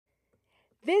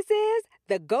This is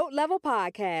the GOAT Level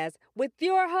Podcast with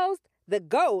your host, the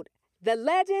GOAT, the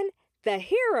legend, the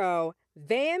hero,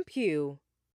 Van Pugh.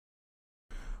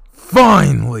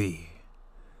 Finally,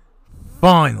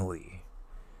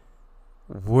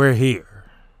 we're here.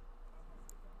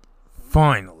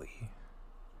 Finally.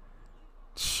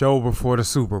 Show before the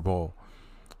Super Bowl.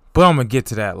 But I'm going to get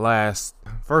to that last.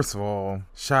 First of all,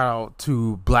 shout out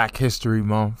to Black History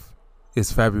Month.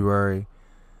 It's February.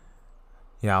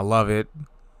 Yeah, I love it.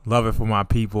 Love it for my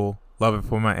people. Love it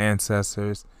for my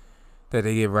ancestors. That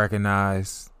they get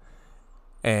recognized.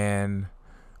 And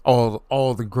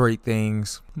all the great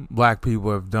things black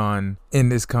people have done in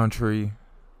this country.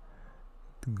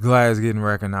 Glad it's getting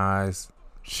recognized.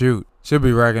 Should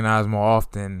be recognized more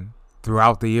often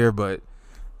throughout the year, but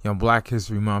Black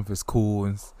History Month is cool,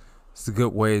 and it's a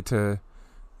good way to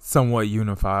somewhat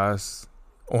unify us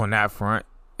on that front,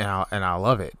 and I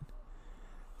love it.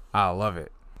 I love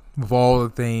it. With all the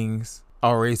things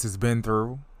our race has been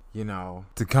through,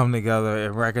 to come together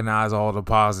and recognize all the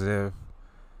positive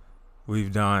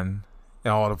we've done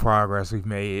and all the progress we've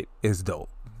made is dope.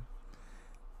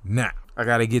 Now, I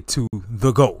got to get to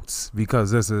the GOATs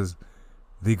because this is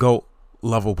the GOAT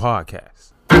Level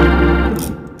Podcast.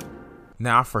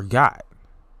 Now, I forgot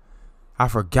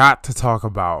to talk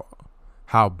about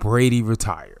how Brady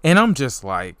retired. And I'm just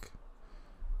like,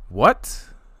 what?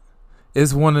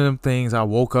 It's one of them things I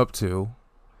woke up to.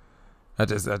 I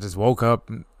just woke up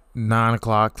 9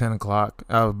 o'clock, 10 o'clock,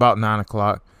 about 9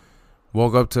 o'clock.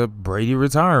 Woke up to Brady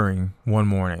retiring one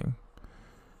morning.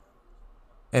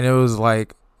 And it was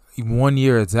like 1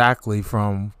 year exactly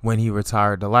from when he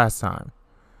retired the last time.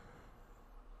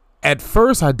 At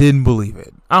first, I didn't believe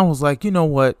it. I was like, you know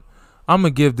what? I'm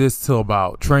going to give this till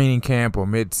about training camp or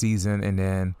mid-season, and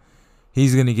then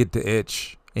he's going to get the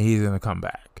itch, and he's going to come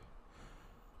back.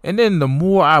 And then the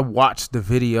more I watched the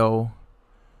video,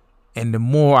 and the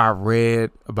more I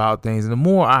read about things, and the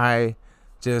more I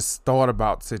just thought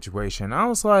about the situation, I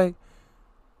was like,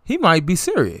 he might be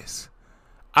serious.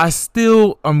 I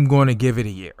still am going to give it a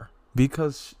year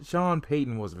because Sean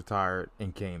Payton was retired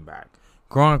and came back.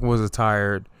 Gronk was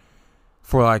retired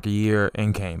for like a year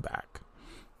and came back.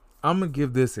 I'm going to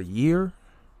give this a year.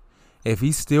 If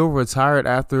he's still retired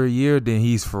after a year, then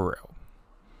he's for real.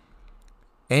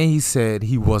 And he said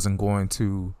he wasn't going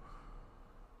to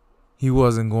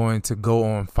go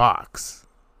on Fox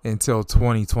until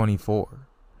 2024.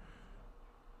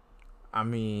 I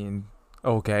mean,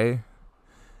 okay.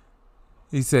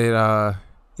 He said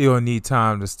he'll need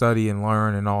time to study and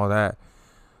learn and all that.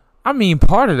 I mean,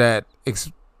 part of that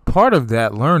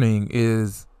learning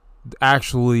is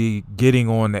actually getting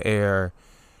on the air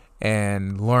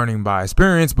and learning by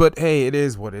experience. But hey, it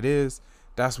is what it is.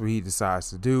 That's what he decides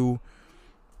to do.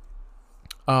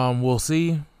 We'll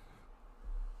see.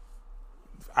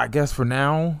 I guess for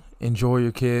now, enjoy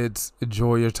your kids,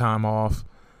 enjoy your time off.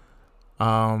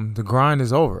 The grind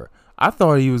is over. I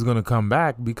thought he was going to come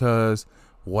back because,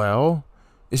 well,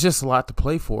 it's just a lot to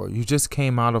play for. You just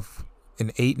came out of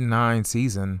an 8-9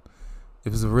 season.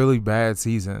 It was a really bad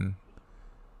season,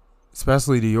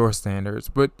 especially to your standards,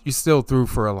 but you still threw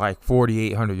for like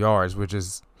 4,800 yards, which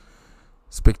is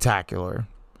spectacular.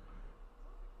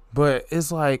 But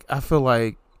it's like, I feel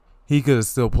like he could have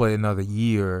still played another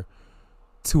year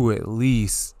to at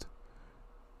least,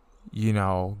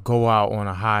 go out on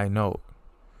a high note.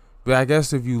 But I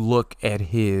guess if you look at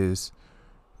his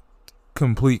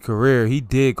complete career, he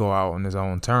did go out on his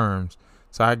own terms.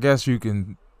 So I guess you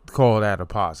can call that a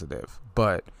positive.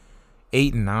 But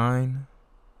 8-9,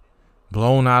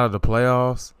 blown out of the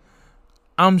playoffs,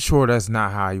 I'm sure that's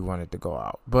not how he wanted to go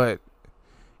out. But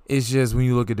it's just when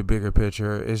you look at the bigger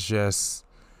picture, it's just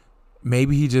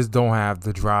maybe he just don't have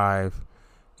the drive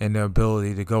and the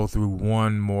ability to go through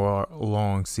one more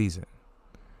long season.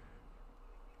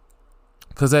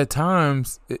 Because at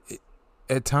times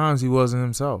he wasn't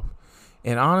himself.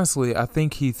 And honestly, I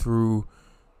think he threw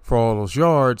for all those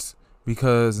yards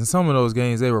because in some of those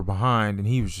games they were behind and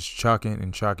he was just chucking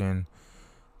and chucking.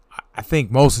 I think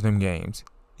most of them games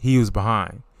he was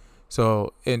behind.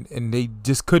 So, and they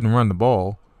just couldn't run the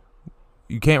ball.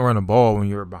 You can't run the ball when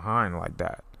you're behind like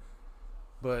that.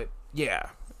 But, yeah.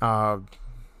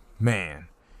 Man.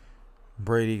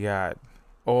 Brady got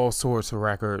all sorts of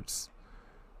records.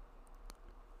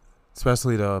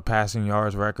 Especially the passing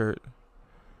yards record.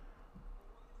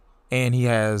 And he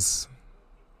has,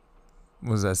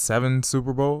 7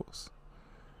 Super Bowls?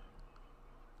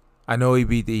 I know he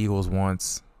beat the Eagles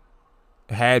once.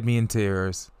 Had me in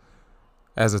tears.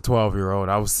 As a 12-year-old,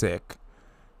 I was sick.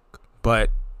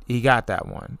 But he got that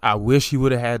one. I wish he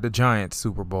would have had the Giants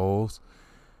Super Bowls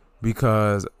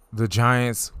because the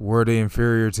Giants were the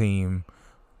inferior team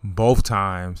both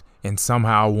times and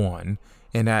somehow won,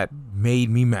 and that made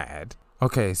me mad.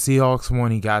 Okay, Seahawks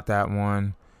won, he got that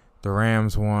one. The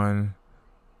Rams won.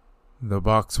 The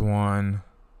Bucks won.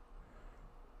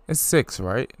 It's 6,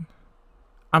 right?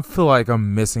 I feel like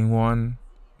I'm missing one,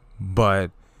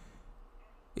 but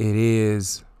it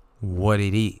is what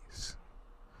it is.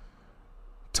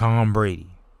 Tom Brady,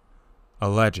 a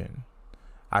legend.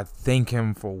 I thank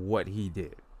him for what he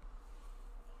did.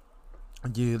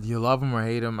 You love him or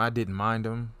hate him, I didn't mind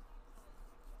him.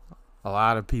 A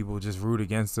lot of people just root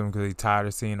against him because they're tired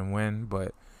of seeing him win,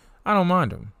 but I don't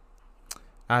mind him.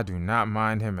 I do not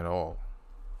mind him at all.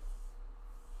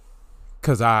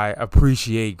 Because I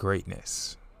appreciate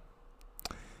greatness.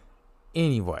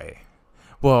 Anyway,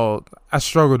 well, I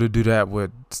struggle to do that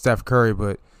with Steph Curry,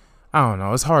 but I don't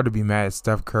know. It's hard to be mad at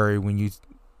Steph Curry when you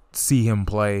see him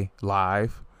play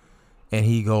live and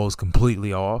he goes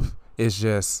completely off. It's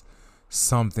just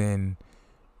something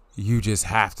you just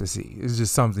have to see. It's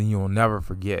just something you'll never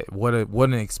forget. What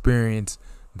an experience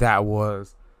that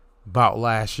was about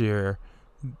last year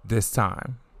this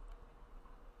time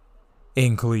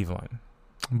in Cleveland.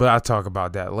 But I'll talk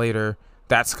about that later.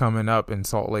 That's coming up in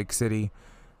Salt Lake City.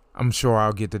 I'm sure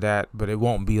I'll get to that, but it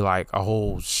won't be like a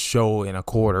whole show in a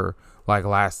quarter like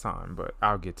last time, but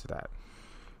I'll get to that.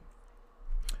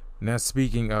 Now,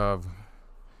 speaking of,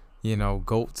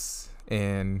 GOATs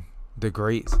and the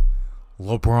greats,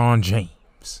 LeBron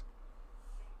James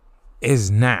is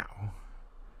now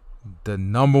the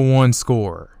number one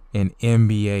scorer in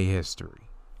NBA history.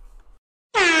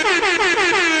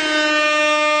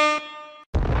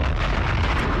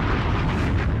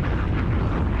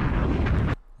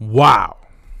 Wow.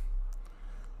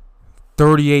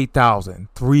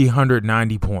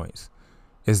 38,390 points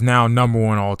is now number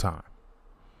one all time.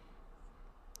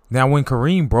 Now, when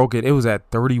Kareem broke it, it was at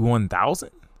 31,000.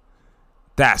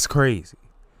 That's crazy.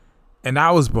 And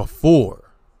that was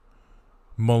before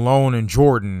Malone and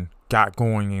Jordan got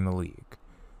going in the league.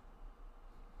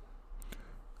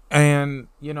 And,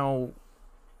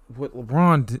 what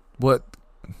LeBron did, what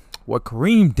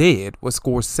Kareem did was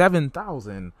score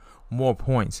 7,000 more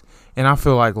points. And I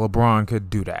feel like LeBron could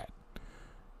do that.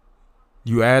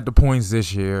 You add the points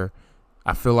this year.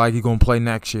 I feel like he's going to play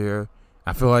next year.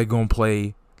 I feel like he's going to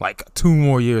play like 2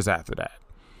 more years after that.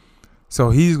 So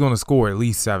he's going to score at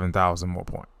least 7,000 more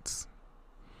points.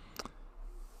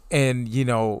 And,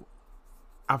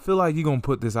 I feel like you're going to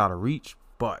put this out of reach,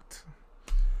 but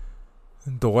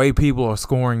the way people are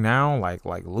scoring now, like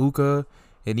Luka,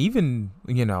 and even,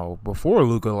 before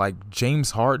Luka, like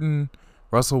James Harden,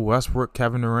 Russell Westbrook,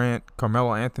 Kevin Durant,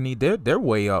 Carmelo Anthony, they're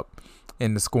way up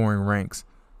in the scoring ranks.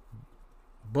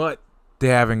 But they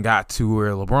haven't got to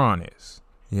where LeBron is.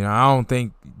 I don't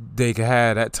think they could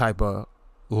have that type of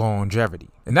longevity.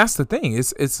 And that's the thing.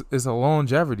 It's a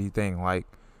longevity thing. Like,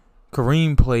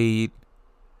 Kareem played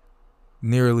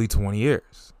nearly 20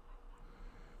 years.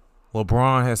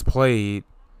 LeBron has played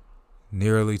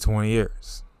nearly 20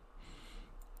 years.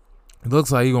 It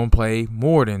looks like he's going to play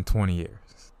more than 20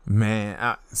 years.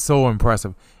 Man, so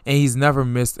impressive. And he's never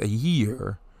missed a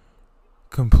year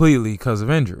completely because of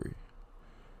injury.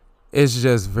 It's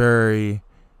just very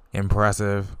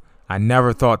impressive. I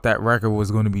never thought that record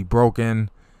was going to be broken.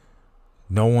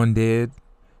 No one did.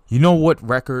 You know what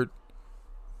record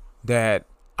that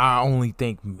I only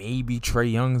think maybe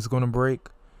Trae Young is going to break?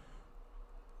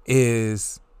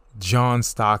 Is John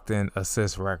Stockton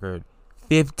assist record.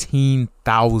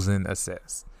 15,000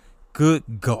 assists.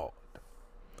 Good God.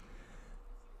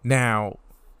 Now,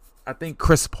 I think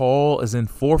Chris Paul is in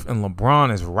 4th and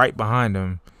LeBron is right behind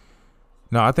him.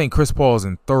 No, I think Chris Paul is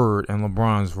in 3rd and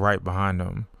LeBron's right behind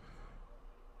him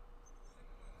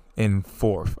in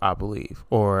 4th, I believe.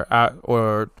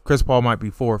 Or Chris Paul might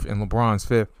be 4th and LeBron's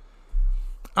 5th.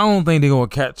 I don't think they're going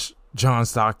to catch John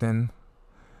Stockton.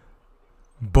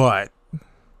 But,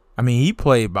 he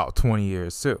played about 20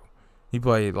 years too. He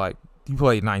played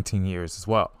 19 years as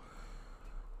well.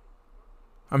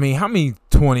 How many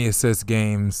 20 assist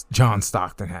games John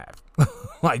Stockton have?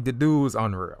 Like, the dude was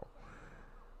unreal.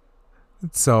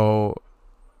 So,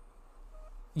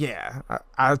 yeah,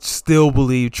 I still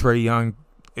believe Trae Young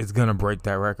is going to break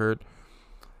that record.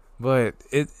 But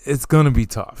it's going to be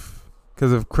tough.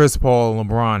 Because if Chris Paul and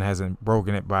LeBron hasn't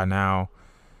broken it by now,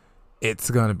 it's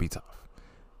going to be tough.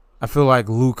 I feel like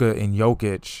Luka and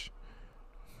Jokic,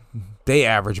 they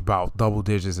average about double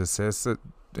digits assists.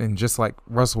 And just like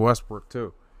Russell Westbrook,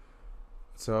 too.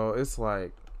 So, it's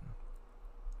like,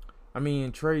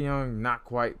 Trae Young, not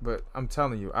quite, but I'm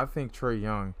telling you, I think Trae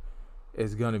Young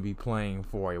is going to be playing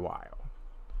for a while.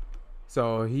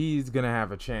 So he's going to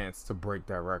have a chance to break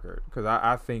that record. Because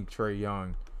I think Trae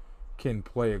Young can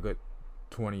play a good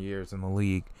 20 years in the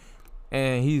league.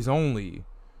 And he's only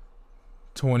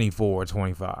 24,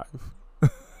 25.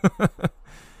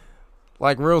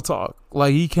 Like, real talk.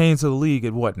 Like, he came to the league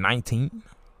at, what, 19?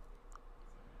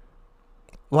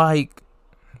 Like,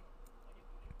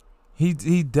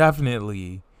 he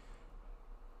definitely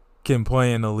can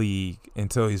play in the league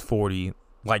until he's 40,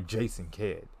 like Jason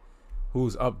Kidd,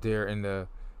 who's up there in the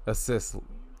assist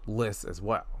list as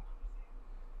well.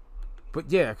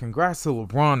 But yeah, congrats to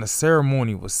LeBron. The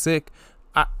ceremony was sick.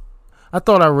 I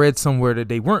thought I read somewhere that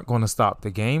they weren't going to stop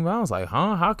the game. I was like,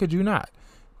 huh? How could you not?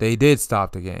 They did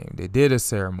stop the game. They did a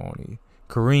ceremony.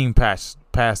 Kareem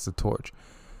passed the torch.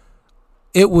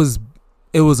 It was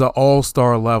an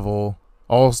all-star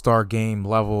game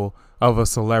level of a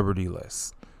celebrity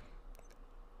list.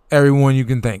 Everyone you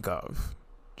can think of.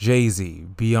 Jay-Z,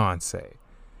 Beyonce,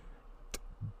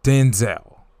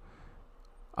 Denzel,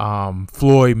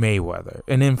 Floyd Mayweather.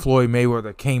 And then Floyd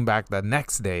Mayweather came back the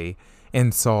next day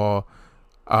and saw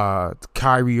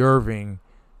Kyrie Irving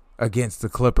against the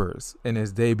Clippers in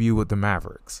his debut with the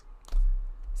Mavericks.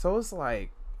 So it's like,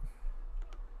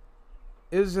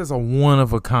 it's just a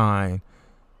one-of-a-kind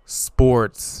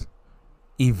sports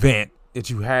event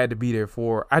that you had to be there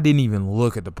for. I didn't even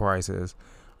look at the prices.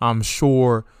 I'm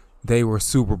sure they were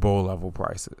Super Bowl level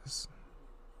prices.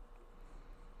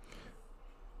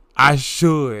 I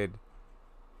should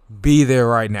be there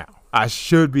right now. I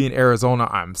should be in Arizona.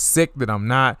 I'm sick that I'm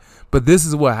not. But this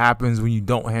is what happens when you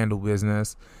don't handle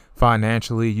business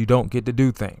financially. You don't get to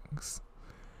do things.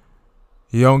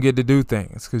 You don't get to do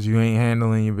things because you ain't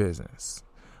handling your business.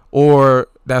 Or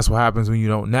that's what happens when you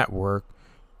don't network.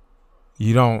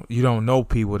 You don't know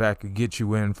people that could get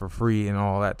you in for free and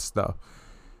all that stuff.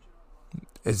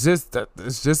 It's just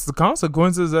the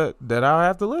consequences that I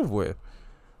have to live with.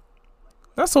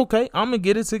 That's okay. I'm going to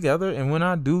get it together. And when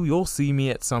I do, you'll see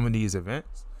me at some of these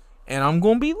events. And I'm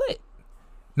going to be lit.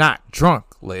 Not drunk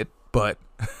lit, but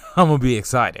I'm going to be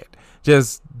excited.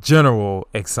 Just general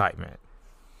excitement.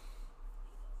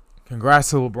 Congrats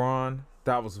to LeBron.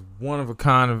 That was one of a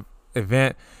kind of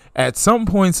event. At some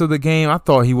points of the game, I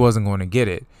thought he wasn't going to get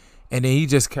it. And then he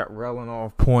just kept reeling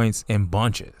off points in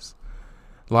bunches.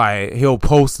 Like, he'll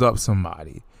post up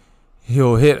somebody.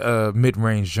 He'll hit a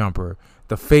mid-range jumper.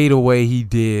 The fadeaway he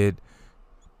did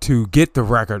to get the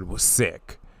record was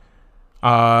sick.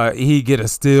 He get a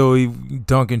steal. He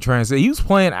dunk and transit. He was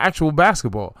playing actual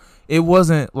basketball. It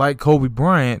wasn't like Kobe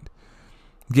Bryant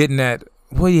getting that,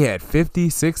 what he had, 50,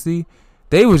 60.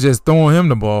 They was just throwing him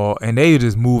the ball, and they were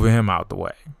just moving him out the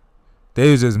way.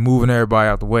 They was just moving everybody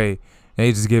out the way, and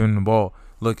they just giving him the ball.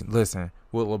 Look, listen,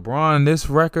 with LeBron, this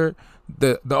record,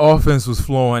 the offense was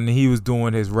flowing, and he was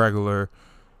doing his regular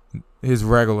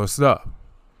stuff.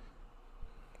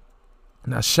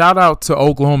 Now, shout out to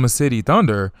Oklahoma City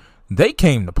Thunder. They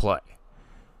came to play.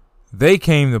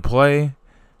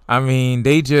 I mean,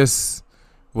 they just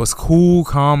was cool,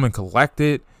 calm, and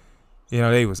collected. You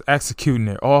know, they was executing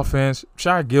their offense.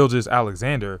 Shai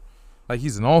Gilgeous-Alexander, like,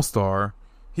 he's an all-star.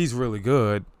 He's really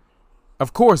good.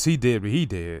 Of course he did what he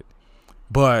did.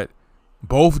 But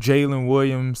both Jalen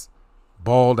Williams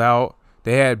balled out.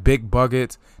 They had big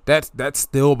buckets. That's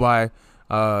still by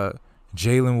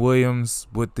Jalen Williams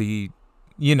with the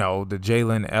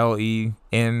Jalen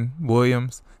L-E-N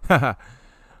Williams.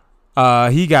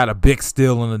 He got a big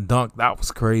steal in the dunk. That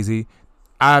was crazy.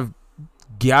 I've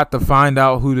got to find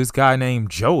out who this guy named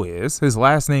Joe is. His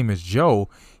last name is Joe.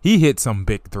 He hit some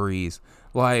big threes.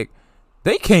 Like,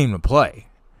 they came to play,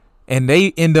 and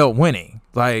they end up winning.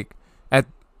 Like,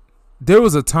 there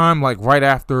was a time, like, right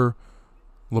after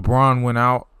LeBron went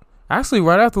out. Actually,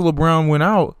 right after LeBron went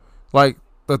out, like,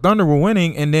 the Thunder were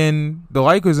winning, and then the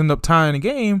Lakers ended up tying the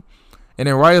game. And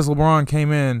then right as LeBron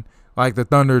came in, like, the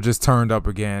Thunder just turned up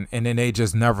again, and then they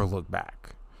just never looked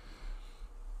back.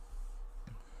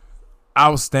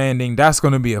 Outstanding. That's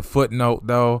going to be a footnote,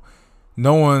 though.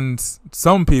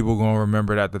 Some people going to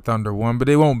remember that the Thunder won, but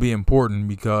it won't be important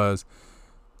because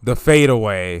the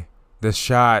fadeaway, the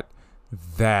shot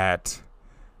that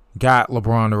got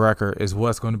LeBron the record is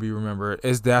what's going to be remembered.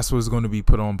 That's what's going to be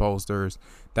put on posters.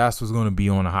 That's what's going to be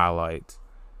on the highlights.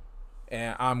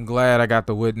 And I'm glad I got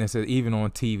to witness it even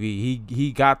on TV.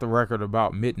 He got the record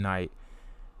about midnight.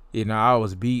 You know, I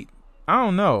was beat. I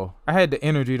don't know. I had the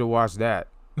energy to watch that.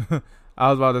 I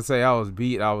was about to say I was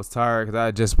beat. I was tired because I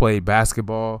had just played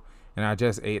basketball and I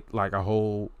just ate like a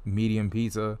whole medium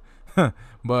pizza.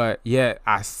 But yet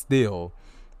I still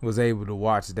was able to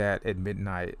watch that at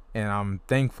midnight, and I'm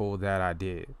thankful that I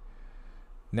did.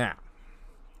 Now,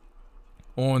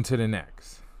 on to the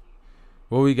next.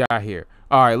 what we got here?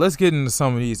 All right, let's get into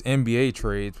some of these NBA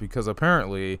trades because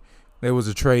apparently there was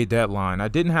a trade deadline. I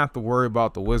didn't have to worry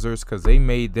about the Wizards because they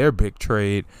made their big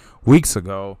trade weeks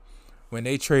ago when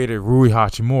they traded Rui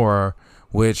Hachimura,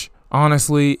 which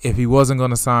honestly, if he wasn't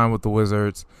going to sign with the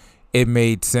Wizards, it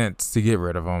made sense to get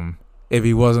rid of him. If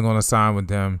he wasn't going to sign with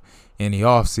them in the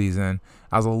offseason,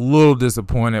 I was a little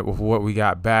disappointed with what we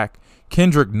got back.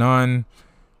 Kendrick Nunn,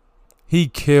 he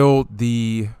killed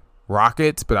the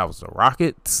Rockets, but that was the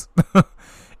Rockets.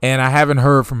 And I haven't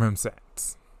heard from him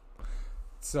since.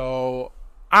 So,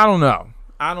 I don't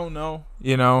know.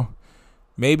 You know,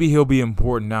 maybe he'll be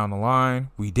important down the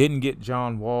line. We didn't get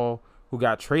John Wall, who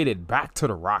got traded back to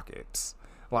the Rockets.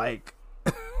 Like,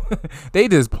 they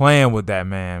just playing with that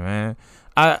man.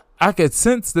 I could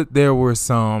sense that there were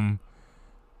some.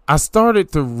 I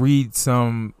started to read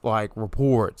some like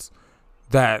reports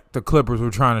that the Clippers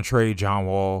were trying to trade John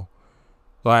Wall.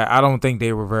 Like, I don't think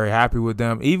they were very happy with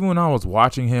them. Even when I was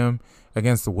watching him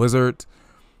against the Wizards,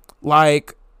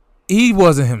 like, he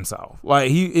wasn't himself.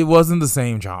 Like, it wasn't the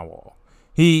same John Wall.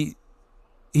 He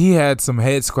had some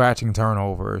head scratching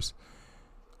turnovers.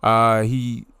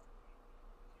 He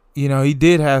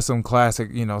did have some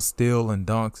classic, steal and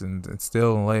dunks and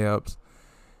steal and layups.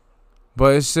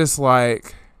 But it's just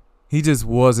like he just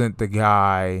wasn't the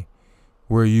guy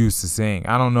we're used to seeing.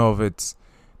 I don't know if it's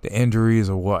the injuries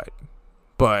or what.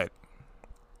 But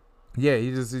yeah,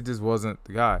 he just wasn't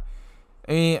the guy.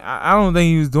 I mean, I don't think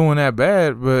he was doing that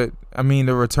bad, but I mean,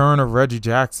 the return of Reggie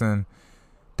Jackson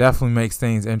definitely makes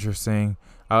things interesting.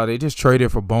 They just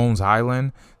traded for Bones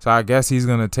Highland, so I guess he's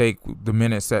going to take the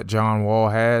minutes that John Wall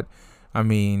had. I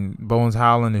mean, Bones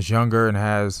Highland is younger and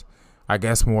has, I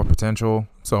guess, more potential,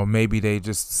 so maybe they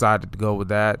just decided to go with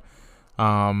that.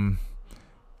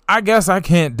 I guess I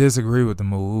can't disagree with the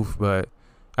move, but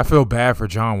I feel bad for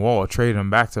John Wall trading him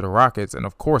back to the Rockets, and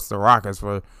of course the Rockets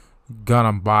were going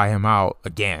to buy him out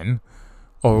again,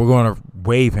 or we're going to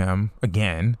waive him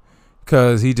again,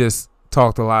 because he just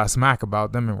talked a lot of smack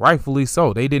about them, and rightfully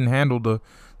so. They didn't handle the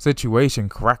situation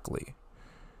correctly.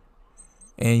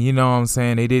 And you know what I'm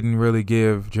saying? They didn't really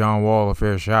give John Wall a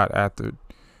fair shot after.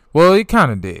 Well, he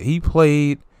kind of did. He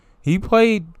played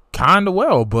kind of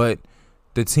well, but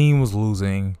the team was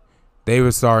losing. They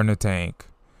were starting to tank.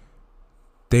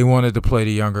 They wanted to play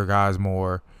the younger guys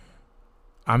more.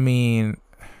 I mean,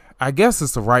 I guess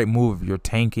it's the right move if you're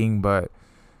tanking, but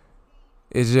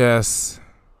it just...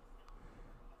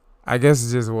 I guess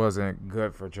it just wasn't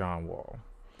good for John Wall.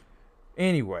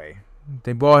 Anyway,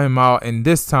 they bought him out, and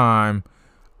this time,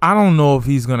 I don't know if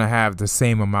he's going to have the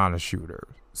same amount of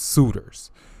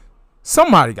suitors.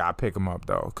 Somebody got to pick him up,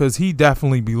 though, because he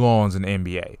definitely belongs in the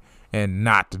NBA and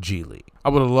not the G League. I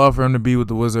would have loved for him to be with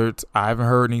the Wizards. I haven't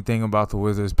heard anything about the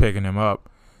Wizards picking him up.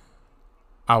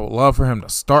 I would love for him to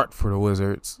start for the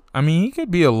Wizards. I mean, he could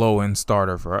be a low-end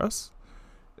starter for us,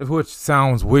 which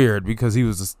sounds weird because he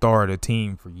was the star of the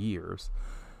team for years.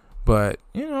 But,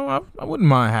 I wouldn't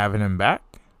mind having him back.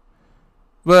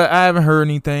 But I haven't heard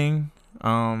anything.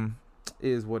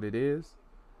 Is what it is.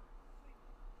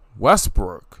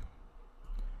 Westbrook,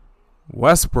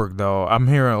 though, I'm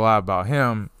hearing a lot about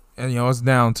him. And, it's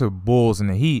down to Bulls and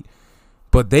the Heat.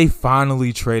 But they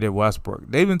finally traded Westbrook.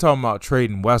 They've been talking about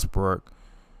trading Westbrook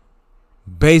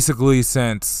basically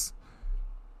since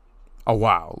a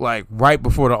while. Like, right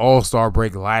before the All-Star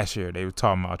break last year, they were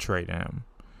talking about trading him.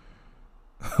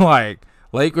 Like,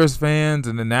 Lakers fans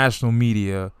and the national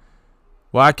media,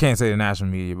 well, I can't say the national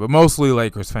media, but mostly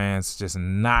Lakers fans just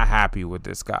not happy with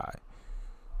this guy.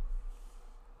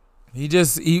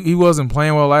 He wasn't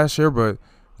playing well last year, but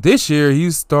this year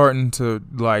he's starting to,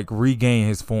 like, regain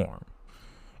his form.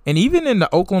 And even in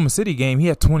the Oklahoma City game, he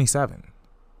had 27.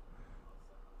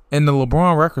 In the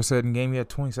LeBron record-setting game, he had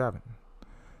 27.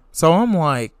 So I'm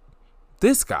like,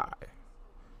 this guy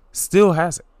still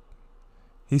has it.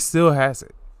 He still has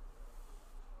it.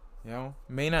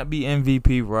 May not be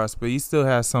MVP for us, but he still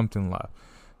has something left.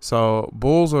 So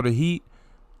Bulls or the Heat,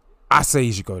 I say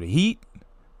he should go to Heat.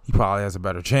 He probably has a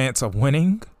better chance of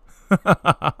winning.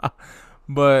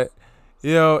 But,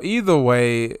 either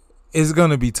way, it's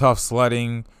going to be tough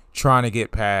sledding trying to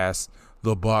get past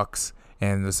the Bucks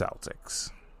and the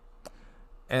Celtics.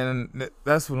 And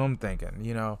that's what I'm thinking,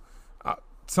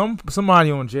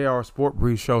 Somebody on JR Sport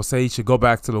Brief show say he should go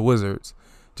back to the Wizards.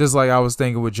 Just like I was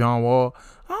thinking with John Wall.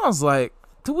 I was like,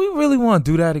 do we really want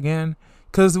to do that again?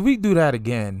 Because if we do that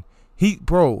again, he's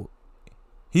going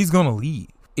to leave.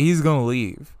 He's going to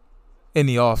leave in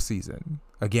the offseason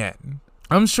again.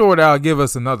 I'm sure that'll give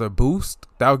us another boost.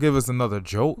 That'll give us another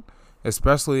jolt,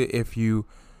 especially if you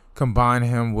combine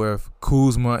him with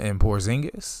Kuzma and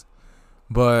Porzingis.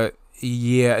 But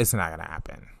Yeah, it's not gonna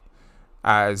happen.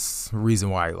 That's the reason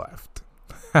why he left.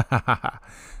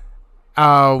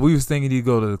 We was thinking he'd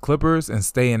go to the Clippers and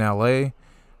stay in LA,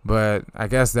 but I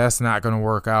guess that's not gonna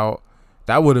work out.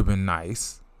 That would have been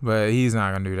nice, but he's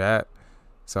not gonna do that.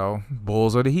 So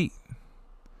Bulls are the Heat.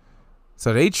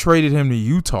 So they traded him to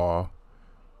Utah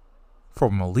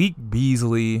for Malik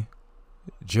Beasley,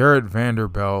 Jared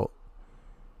Vanderbilt.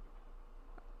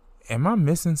 Am I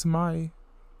missing somebody?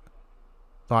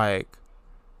 Like,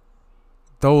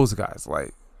 those guys.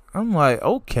 Like, I'm like,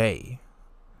 okay.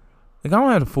 Like, I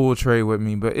don't have the full trade with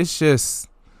me, but it's just,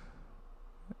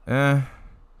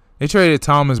 They traded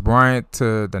Thomas Bryant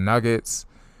to the Nuggets.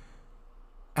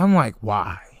 I'm like,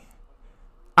 why?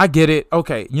 I get it.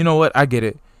 Okay, you know what? I get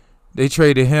it. They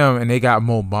traded him and they got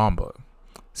Mo Bamba.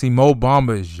 See, Mo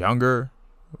Bamba is younger,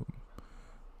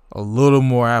 a little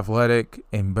more athletic,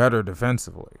 and better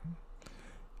defensively.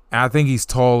 And I think he's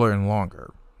taller and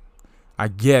longer. I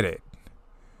get it.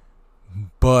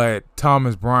 But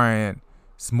Thomas Bryant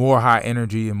is more high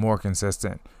energy and more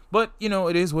consistent. But,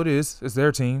 it is what it is. It's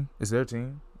their team. It's their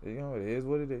team. It is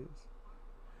what it is.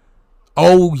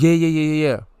 Oh,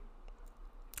 yeah.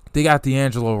 They got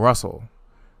D'Angelo Russell.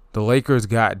 The Lakers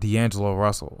got D'Angelo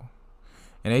Russell.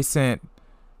 And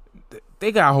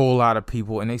they got a whole lot of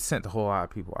people, and they sent a whole lot of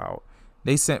people out.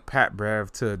 They sent Pat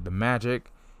Bev to the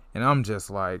Magic, and I'm just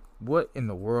like, what in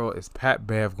the world is Pat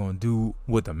Bev going to do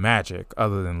with the Magic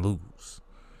other than lose?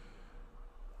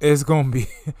 It's going to be,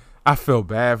 I feel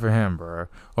bad for him, bro.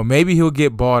 Or maybe he'll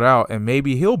get bought out, and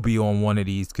maybe he'll be on one of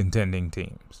these contending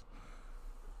teams.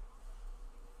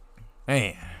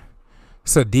 Man,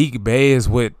 Sadiq Bey is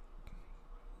with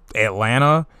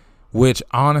Atlanta, which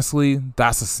honestly,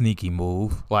 that's a sneaky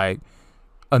move. Like,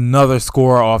 another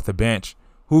scorer off the bench.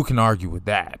 Who can argue with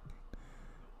that?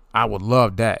 I would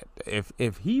love that.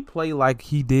 If he played like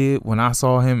he did when I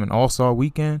saw him in All-Star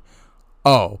Weekend,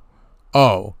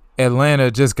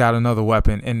 Atlanta just got another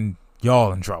weapon and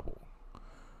y'all in trouble.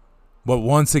 But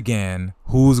once again,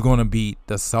 who's going to beat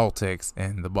the Celtics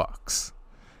and the Bucks?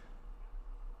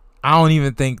 I don't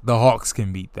even think the Hawks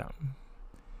can beat them.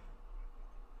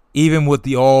 Even with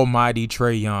the almighty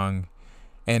Trae Young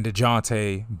and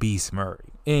DeJounte Beast Murray.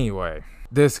 Anyway,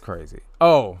 this is crazy.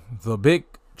 Oh, the big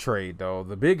trade, though.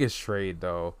 The biggest trade,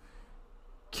 though.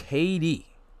 KD.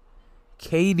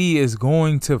 KD is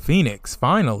going to Phoenix,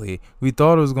 finally. We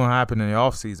thought it was going to happen in the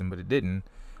offseason, but it didn't.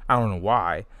 I don't know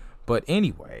why. But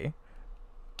anyway,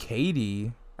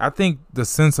 KD, I think the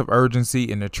sense of urgency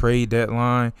in the trade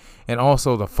deadline and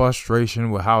also the frustration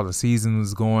with how the season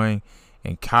was going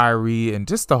and Kyrie and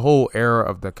just the whole era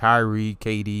of the Kyrie,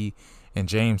 KD, and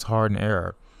James Harden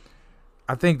era.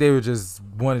 I think they were just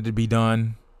wanted to be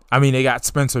done. I mean, they got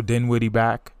Spencer Dinwiddie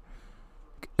back.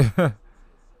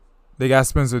 They got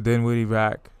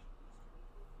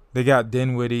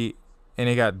Dinwiddie and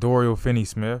they got Dorian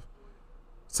Finney-Smith.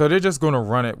 So they're just going to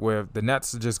run it with, the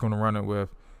Nets are just going to run it with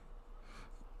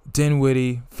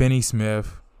Dinwiddie,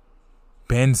 Finney-Smith,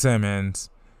 Ben Simmons,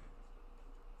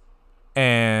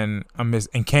 and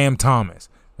Cam Thomas.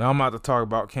 Now I'm about to talk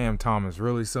about Cam Thomas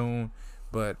really soon,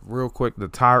 but real quick, the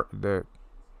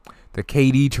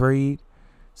KD trade.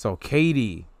 So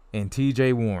KD and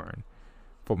TJ Warren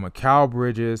for Mikal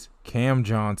Bridges, Cam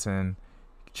Johnson,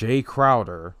 Jay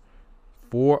Crowder,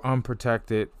 4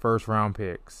 unprotected first-round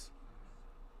picks.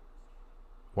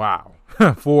 Wow.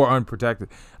 4 unprotected.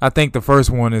 I think the first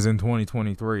one is in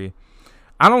 2023.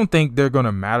 I don't think they're going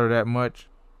to matter that much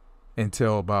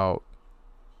until about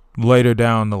later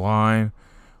down the line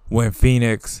when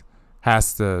Phoenix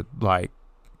has to,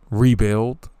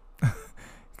 rebuild.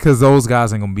 Because those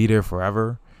guys ain't going to be there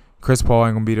forever. Chris Paul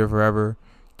ain't going to be there forever.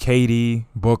 KD,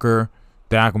 Booker,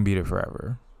 they're not going to be there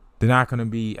forever. They're not going to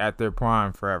be at their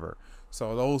prime forever.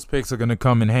 So those picks are going to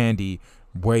come in handy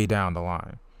way down the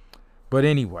line. But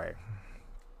anyway,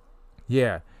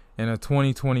 yeah, in a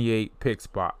 2028 pick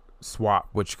swap,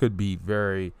 which could be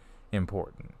very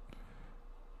important.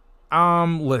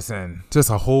 Listen, just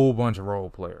a whole bunch of role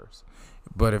players.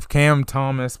 But if Cam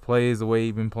Thomas plays the way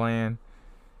he's been playing,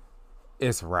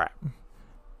 it's a wrap.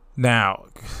 Now,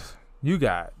 you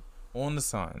got on the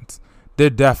Suns, they're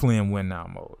definitely in win now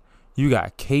mode. You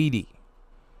got KD,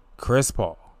 Chris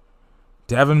Paul,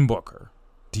 Devin Booker,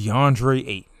 DeAndre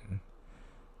Ayton.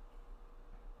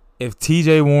 If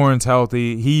TJ Warren's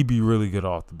healthy, he'd be really good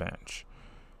off the bench.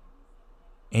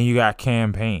 And you got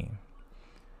Cam Payne.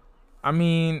 I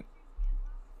mean,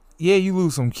 yeah, you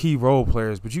lose some key role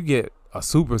players, but you get a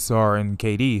superstar in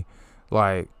KD.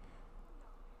 Like,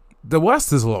 the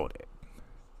West is loaded.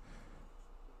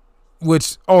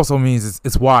 Which also means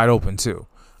it's wide open, too.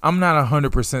 I'm not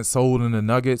 100% sold in the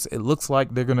Nuggets. It looks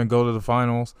like they're going to go to the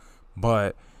finals,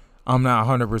 but I'm not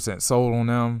 100% sold on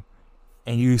them.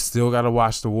 And you still got to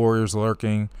watch the Warriors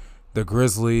lurking, the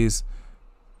Grizzlies.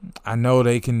 I know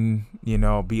they can,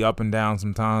 be up and down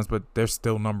sometimes, but they're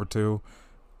still number 2.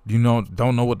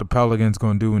 Don't know what the Pelicans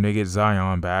going to do when they get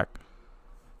Zion back.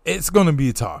 It's going to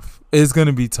be tough. It's going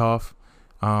to be tough.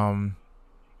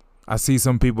 I see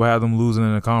some people have them losing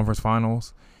in the conference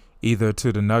finals, either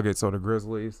to the Nuggets or the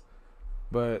Grizzlies.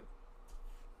 But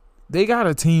they got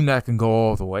a team that can go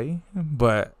all the way.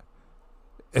 But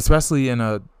especially in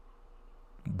a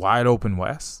wide open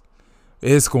West,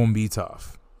 it's going to be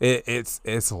tough.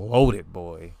 It's loaded,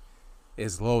 boy.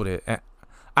 It's loaded. And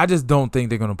I just don't think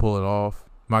they're going to pull it off.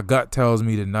 My gut tells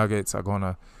me the Nuggets are going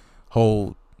to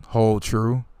hold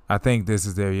true. I think this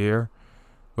is their year.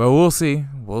 But we'll see.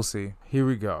 We'll see. Here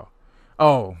we go.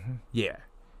 Oh, yeah.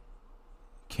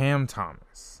 Cam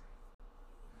Thomas.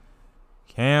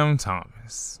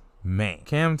 Man.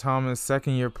 Cam Thomas,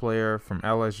 second-year player from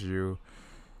LSU.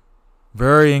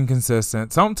 Very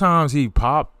inconsistent. Sometimes he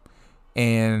pop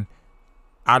and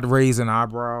I'd raise an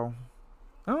eyebrow.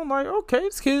 I'm like, okay,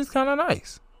 this kid is kind of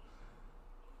nice.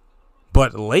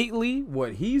 But lately,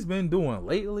 what he's been doing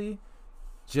lately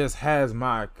just has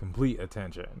my complete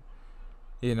attention.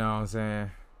 You know what I'm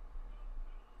saying?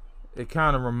 It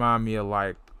kind of reminds me of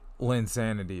like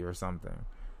Linsanity or something.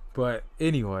 But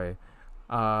anyway,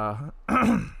 let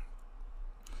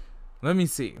me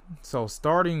see. So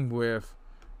starting with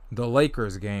the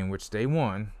Lakers game, which they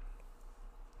won.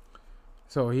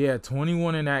 So he had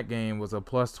 21 in that game, was a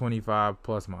plus 25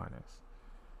 plus minus.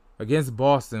 Against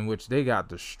Boston, which they got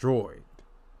destroyed.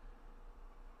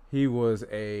 He was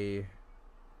a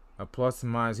plus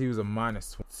and minus. He was a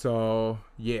minus 20. So,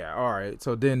 yeah, all right.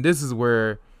 So then this is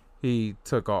where he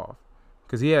took off.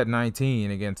 Because he had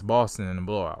 19 against Boston in the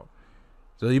blowout.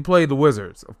 So he played the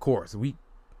Wizards, of course.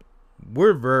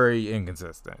 We're very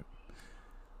inconsistent.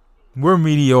 We're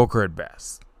mediocre at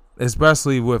best.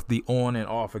 Especially with the on and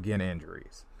off again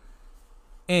injuries.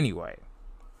 Anyway,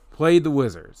 played the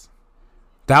Wizards.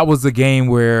 That was the game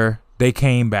where they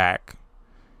came back.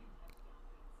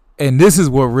 And this is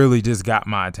what really just got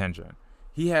my attention.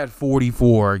 He had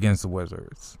 44 against the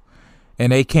Wizards.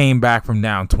 And they came back from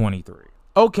down 23.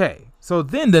 Okay, so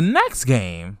then the next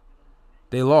game,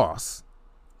 they lost.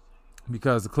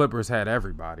 Because the Clippers had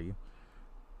everybody.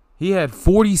 He had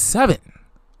 47.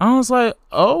 I was like,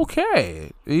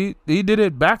 okay. He did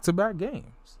it back-to-back games.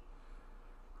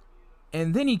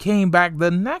 And then he came back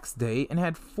the next day and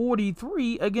had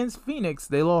 43 against Phoenix.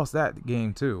 They lost that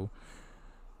game too.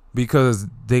 Because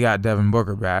they got Devin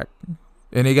Booker back.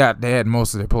 And they had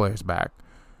most of their players back.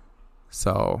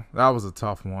 So that was a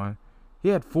tough one. He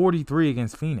had 43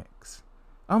 against Phoenix.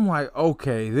 I'm like,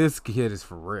 okay, this kid is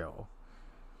for real.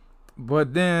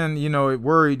 But then, it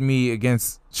worried me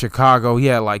against Chicago. He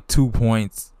had like 2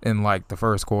 points in like the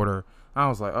first quarter. I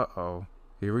was like, uh-oh,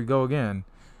 here we go again.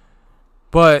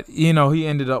 But, he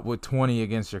ended up with 20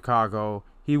 against Chicago.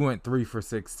 He went 3 for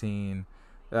 16.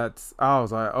 I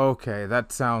was like, okay,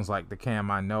 that sounds like the Cam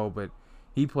I know, but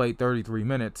he played 33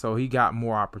 minutes, so he got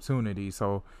more opportunity.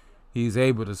 So he's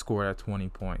able to score at 20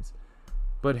 points.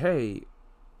 But hey,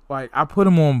 like I put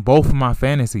him on both of my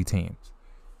fantasy teams.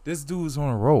 This dude's on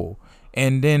a roll.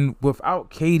 And then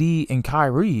without KD and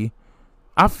Kyrie,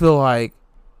 I feel like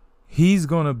he's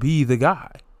going to be the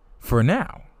guy for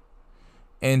now.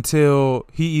 Until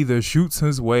he either shoots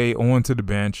his way onto the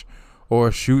bench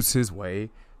or shoots his way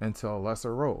into a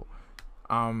lesser role.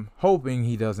 I'm hoping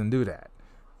he doesn't do that.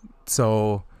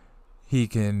 So he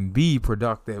can be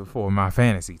productive for my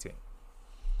fantasy team.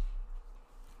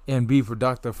 And be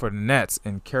productive for the Nets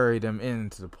and carry them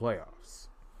into the playoffs.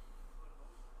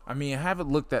 I mean, I haven't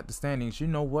looked at the standings. You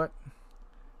know what?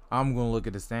 I'm going to look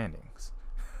at the standings.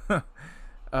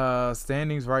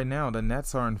 Standings right now, the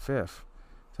Nets are in 5th.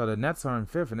 So the Nets are in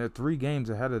 5th, and they're 3 games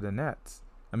ahead of the Nets.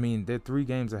 I mean, they're 3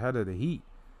 games ahead of the Heat.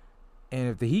 And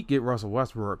if the Heat get Russell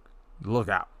Westbrook, look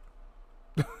out.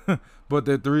 But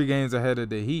they're 3 games ahead of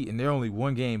the Heat, and they're only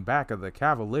 1 game back of the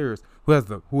Cavaliers,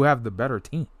 who have the better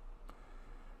team.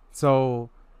 So,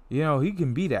 he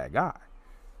can be that guy.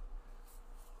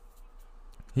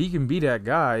 He can be that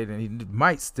guy, and he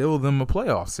might steal them a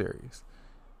playoff series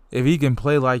if he can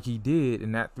play like he did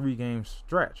in that 3-game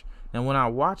stretch. Now, when I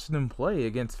watched them play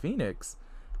against Phoenix,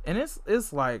 and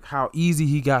it's like how easy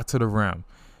he got to the rim,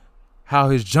 how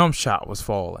his jump shot was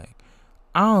falling.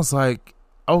 I was like,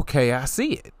 okay, I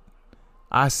see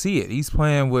it. He's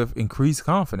playing with increased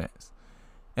confidence,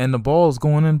 and the ball's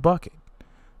going in bucket.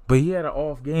 But he had an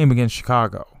off game against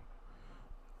Chicago.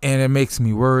 And it makes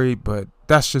me worried, but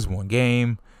that's just 1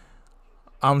 game.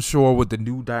 I'm sure with the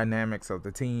new dynamics of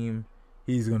the team,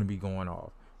 he's going to be going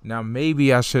off. Now,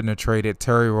 maybe I shouldn't have traded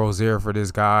Terry Rozier for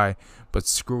this guy, but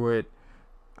screw it.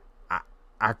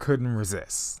 I couldn't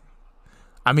resist.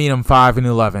 I mean, I'm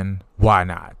 5-11. Why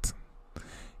not?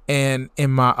 And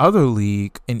in my other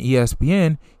league, in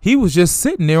ESPN, he was just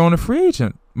sitting there on the free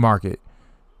agent market,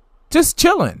 just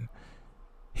chilling.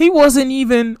 He wasn't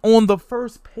even on the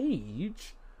first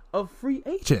page of free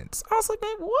agents. I was like,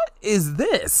 man, what is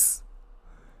this?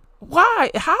 Why?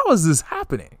 How is this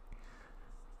happening?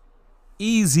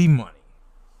 Easy money.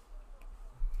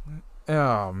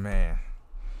 Oh, man.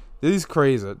 These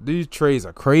trades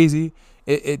are crazy.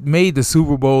 It made the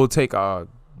Super Bowl take a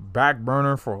back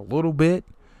burner for a little bit.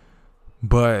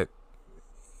 But,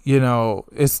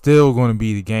 it's still going to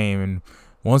be the game. And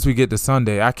once we get to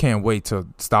Sunday, I can't wait to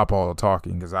stop all the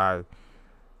talking because I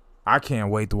can't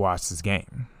wait to watch this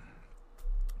game.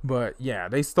 But, yeah,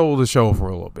 they stole the show for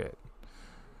a little bit.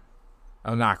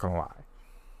 I'm not going to lie.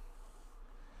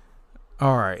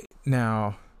 All right.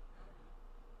 Now,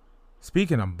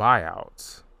 speaking of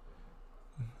buyouts,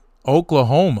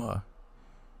 Oklahoma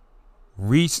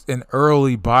reached an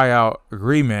early buyout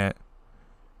agreement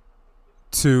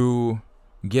to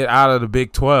get out of the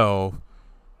Big 12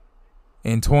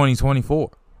 in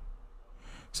 2024.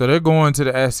 So they're going to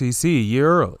the SEC a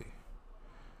year early.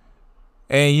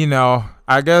 And,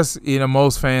 I guess,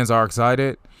 most fans are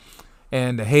excited.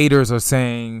 And the haters are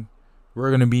saying we're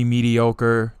going to be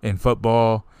mediocre in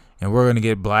football and we're going to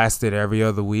get blasted every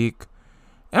other week.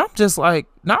 And I'm just like,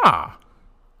 nah.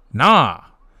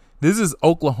 This is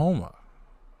Oklahoma.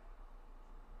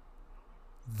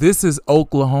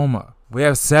 We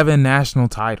have 7 national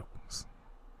titles.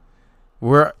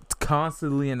 We're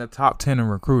constantly in the top 10 in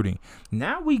recruiting.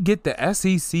 Now we get the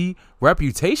SEC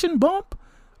reputation bump.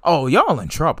 Oh, y'all in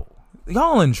trouble.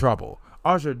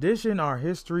 Our tradition, our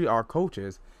history, our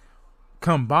coaches,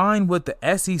 combined with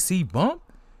the SEC bump.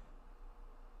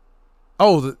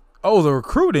 The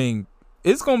recruiting,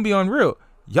 it's going to be unreal.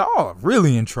 Y'all are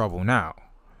really in trouble now.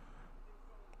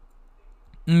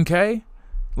 Okay?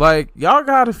 Like, y'all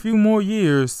got a few more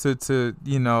years to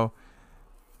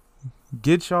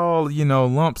get y'all,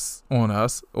 lumps on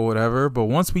us or whatever. But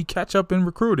once we catch up in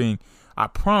recruiting, I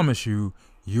promise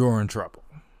you're in trouble.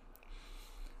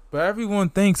 But everyone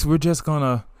thinks we're just going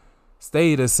to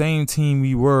stay the same team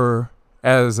we were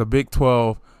as a Big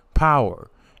 12 power.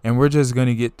 And we're just going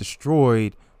to get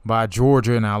destroyed by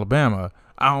Georgia and Alabama.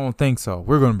 I don't think so.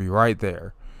 We're going to be right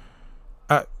there.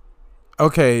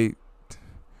 Okay,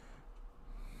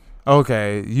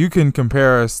 you can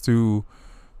compare us to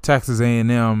Texas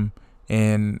A&M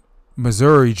and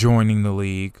Missouri joining the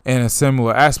league in a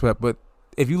similar aspect, but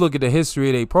if you look at the history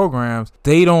of their programs,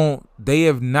 they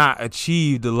have not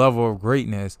achieved the level of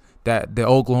greatness that the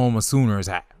Oklahoma Sooners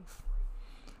have.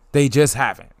 They just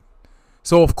haven't.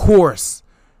 So of course,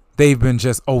 they've been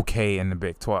just okay in the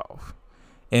Big 12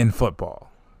 in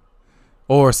football.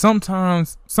 Or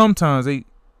sometimes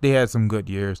they had some good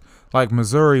years. Like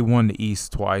Missouri won the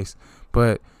East twice.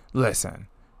 But listen,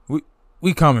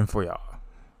 we coming for y'all.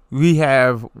 We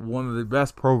have one of the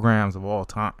best programs of all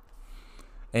time.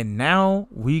 And now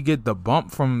we get the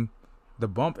bump in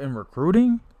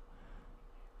recruiting.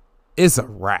 It's a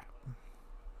wrap.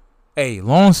 Hey,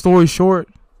 long story short,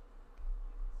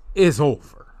 it's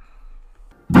over.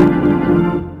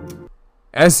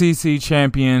 SEC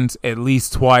champions at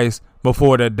least twice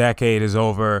before the decade is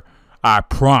over. I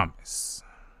promise.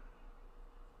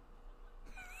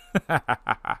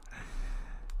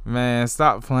 Man,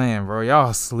 stop playing, bro. Y'all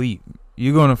asleep.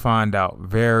 You're going to find out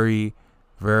very,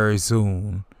 very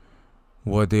soon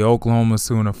what the Oklahoma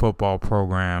Sooner football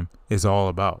program is all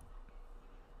about.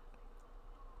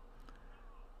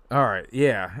 All right,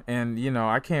 yeah. And,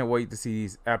 I can't wait to see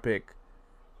these epic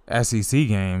SEC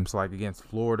games like against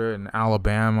Florida and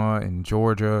Alabama and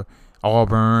Georgia,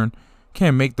 Auburn.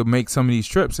 Can't make some of these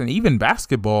trips. And even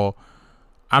basketball,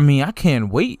 I can't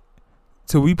wait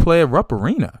till we play at Rupp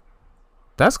Arena.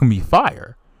 That's going to be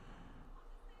fire.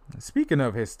 Speaking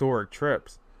of historic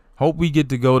trips, hope we get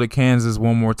to go to Kansas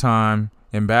one more time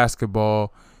in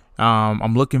basketball.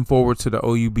 I'm looking forward to the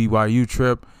OU-BYU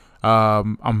trip.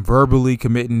 I'm verbally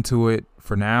committing to it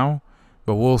for now,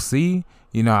 but we'll see.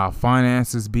 You know how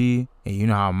finances be, and you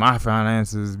know how my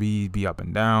finances be up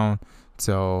and down.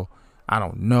 So I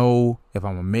don't know if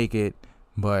I'm going to make it,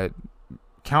 but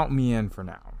count me in for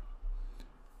now.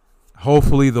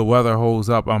 Hopefully the weather holds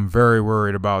up. I'm very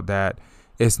worried about that.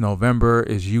 It's November.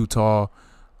 It's Utah.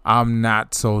 I'm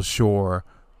not so sure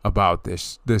about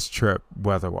this trip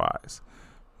weather-wise.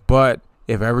 But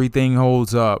if everything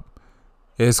holds up,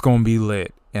 it's going to be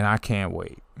lit, and I can't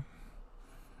wait.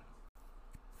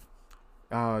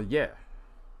 Yeah.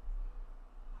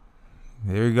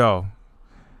 There you go.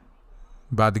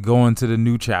 About to go into the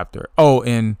new chapter. Oh,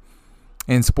 and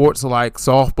in sports like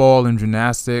softball and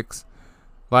gymnastics,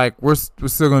 like we're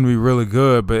still going to be really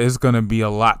good, but it's going to be a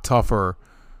lot tougher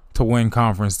to win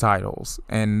conference titles,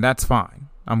 and that's fine.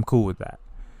 I'm cool with that.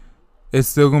 It's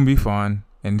still going to be fun,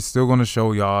 and it's still going to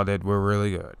show y'all that we're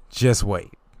really good. Just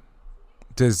wait.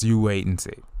 Just you wait and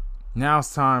see. Now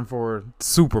it's time for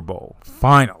Super Bowl.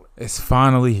 Finally. It's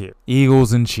finally here.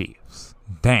 Eagles and Chiefs.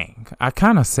 Dang. I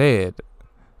kind of said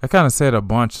a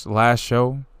bunch last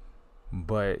show,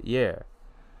 but yeah.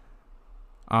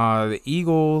 The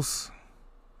Eagles,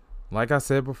 like I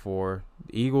said before,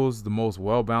 the Eagles, the most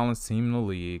well-balanced team in the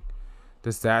league. The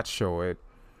stats show it.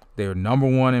 They're number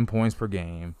 1 in points per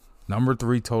game, number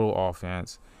 3 total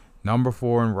offense, number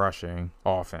 4 in rushing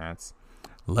offense,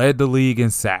 led the league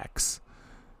in sacks.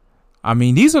 I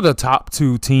mean, these are the top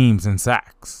 2 teams in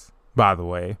sacks, by the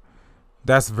way.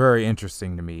 That's very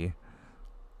interesting to me.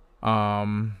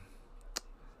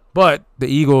 But the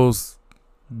Eagles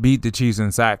beat the Chiefs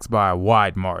in sacks by a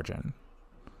wide margin.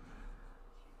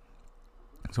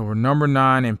 So we're number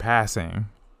 9 in passing.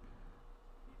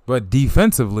 But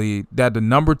defensively, they're the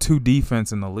number 2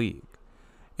 defense in the league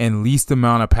and least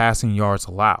amount of passing yards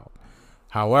allowed.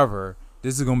 However,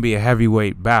 this is going to be a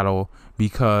heavyweight battle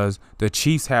because the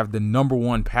Chiefs have the number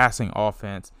 1 passing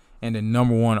offense and the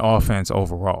number 1 offense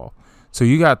overall. So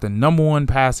you got the number 1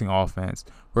 passing offense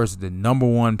versus the number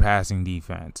 1 passing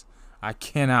defense. I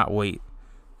cannot wait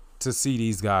to see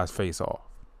these guys face off.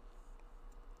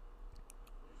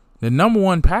 The number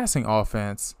 1 passing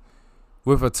offense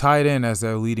with a tight end as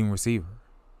their leading receiver.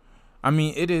 I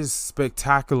mean, it is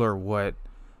spectacular what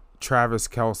Travis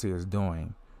Kelce is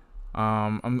doing.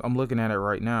 I'm looking at it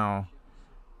right now.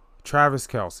 Travis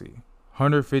Kelce,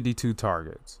 152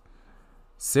 targets,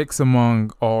 6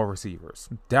 among all receivers.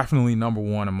 Definitely number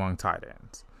 1 among tight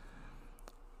ends.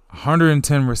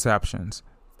 110 receptions,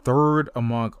 3rd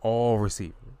among all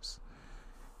receivers.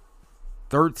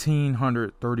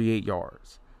 1,338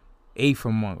 yards, 8th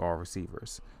among all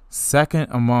receivers. 2nd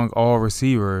among all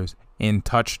receivers in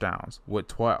touchdowns with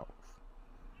 12.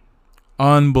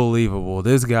 Unbelievable.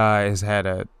 This guy has had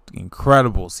an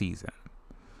incredible season.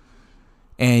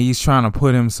 And he's trying to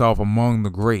put himself among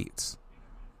the greats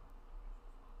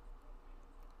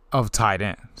of tight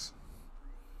ends.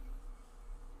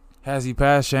 Has he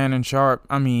passed Shannon Sharpe?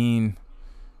 I mean,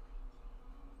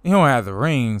 he don't have the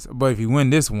rings, but if he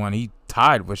win this one, he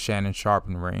tied with Shannon Sharpe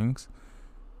in rings.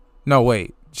 No,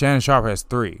 wait. Shannon Sharpe has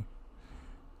 3.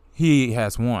 He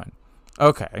has 1.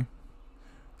 Okay.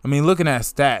 I mean, looking at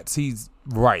stats, he's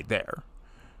right there.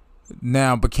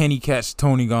 Now, but can he catch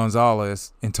Tony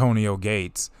Gonzalez, Antonio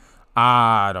Gates?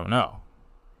 I don't know.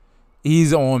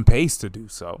 He's on pace to do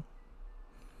so.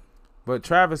 But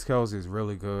Travis Kelce is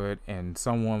really good and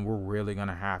someone we're really going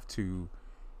to have to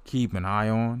keep an eye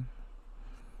on.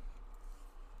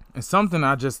 And something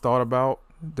I just thought about,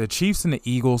 the Chiefs and the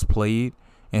Eagles played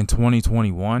in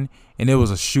 2021, and it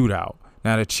was a shootout.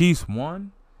 Now, the Chiefs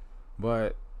won,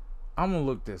 but I'm going to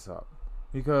look this up.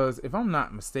 Because if I'm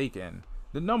not mistaken,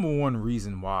 the number 1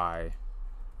 reason why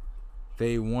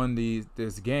they won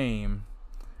this game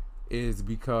is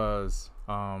because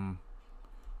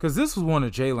this was one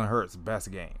of Jalen Hurts'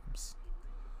 best games.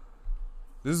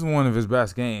 This is one of his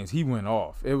best games. He went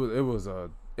off. It was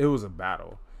a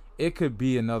battle. It could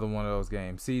be another one of those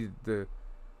games. See, the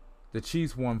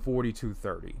Chiefs won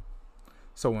 42-30.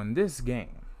 So in this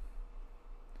game,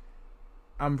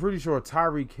 I'm pretty sure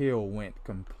Tyreek Hill went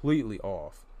completely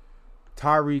off.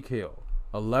 Tyreek Hill,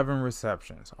 11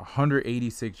 receptions,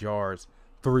 186 yards,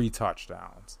 3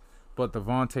 touchdowns. But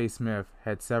Devontae Smith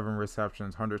had 7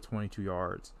 receptions, 122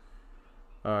 yards.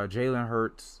 Jalen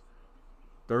Hurts,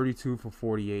 32 for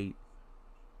 48,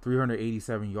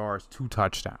 387 yards, 2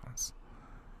 touchdowns.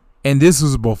 And this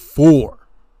was before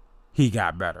he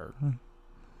got better.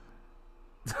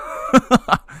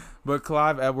 But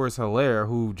Clyde Edwards-Helaire,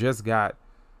 who just got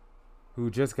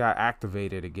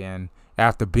activated again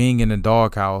after being in the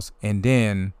doghouse and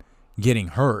then getting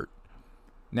hurt.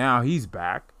 Now he's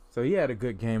back. So he had a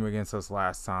good game against us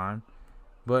last time,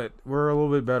 but we're a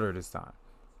little bit better this time.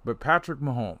 But Patrick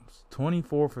Mahomes,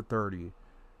 24 for 30,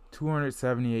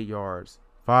 278 yards,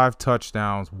 5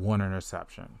 touchdowns, 1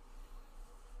 interception.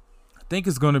 I think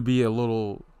it's going to be a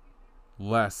little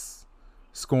less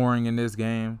scoring in this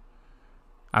game.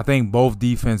 I think both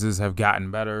defenses have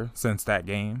gotten better since that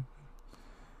game.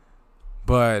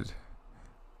 But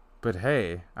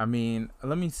hey, I mean,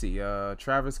 let me see.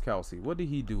 Travis Kelce, what did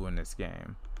he do in this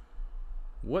game?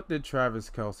 What did Travis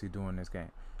Kelce do in this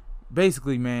game?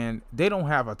 Basically, man, they don't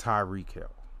have a Tyreek Hill.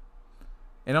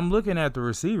 And I'm looking at the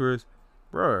receivers,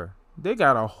 bruh, they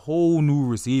got a whole new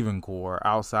receiving core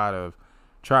outside of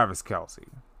Travis Kelce.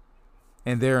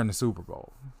 And they're in the Super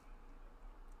Bowl.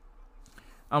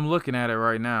 I'm looking at it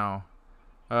right now.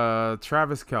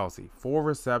 Travis Kelce, 4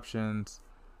 receptions,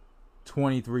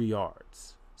 23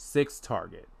 yards, 6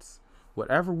 targets.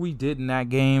 Whatever we did in that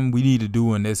game, we need to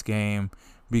do in this game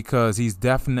because he's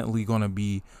definitely going to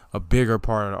be a bigger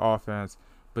part of the offense.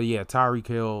 But yeah, Tyreek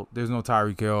Hill, there's no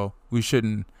Tyreek Hill. We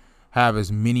shouldn't have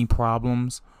as many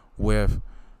problems with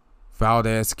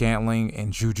Valdez-Scantling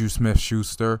and Juju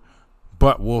Smith-Schuster.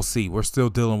 But we'll see. We're still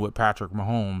dealing with Patrick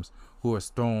Mahomes, who has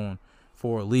thrown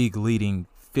for a league-leading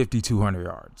 5,200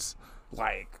 yards.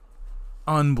 Like,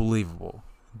 unbelievable.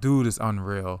 Dude is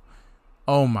unreal.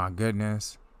 Oh, my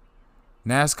goodness.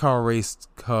 NASCAR Race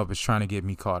Hub is trying to get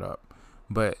me caught up.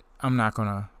 But I'm not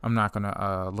gonna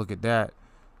look at that.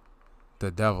 The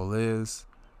devil is.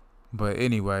 But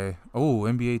anyway. Oh,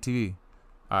 NBA TV.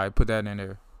 All right, put that in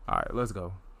there. All right, let's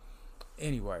go.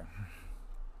 Anyway.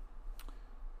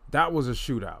 That was a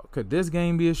shootout. Could this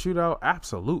game be a shootout?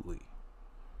 Absolutely.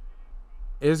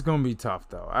 It's going to be tough,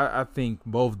 though. I think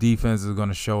both defenses are going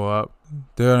to show up.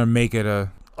 They're going to make it a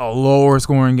lower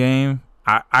scoring game.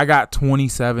 I got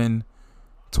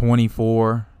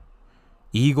 27-24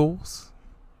 Eagles.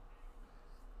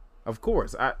 Of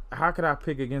course. How could I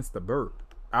pick against the Bird?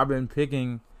 I've been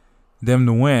picking them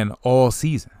to win all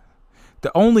season.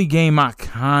 The only game I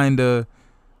kind of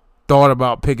thought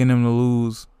about picking them to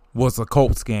lose was the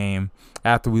Colts game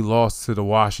after we lost to the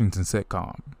Washington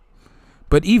sitcom.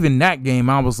 But even that game,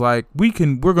 I was like, we're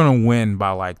going to win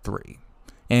by like 3.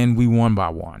 And we won by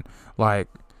 1. Like,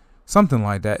 something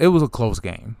like that. It was a close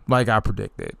game, like I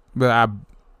predicted. But I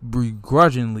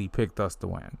begrudgingly picked us to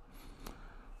win.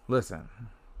 Listen,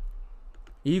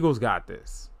 Eagles got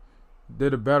this. They're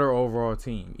the better overall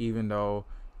team, even though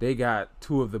they got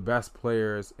 2 of the best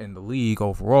players in the league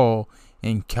overall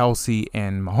in Kelce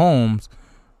and Mahomes.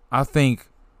 I think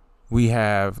we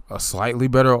have a slightly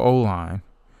better O-line,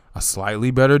 a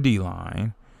slightly better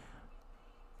D-line.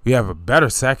 We have a better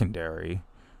secondary.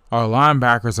 Our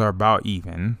linebackers are about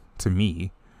even, to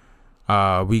me.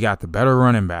 We got the better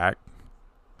running back.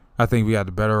 I think we got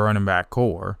the better running back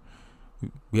core.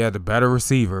 We have the better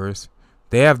receivers.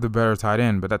 They have the better tight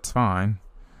end, but that's fine.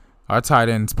 Our tight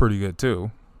end's pretty good,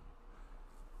 too.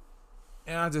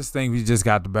 And I just think we just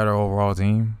got the better overall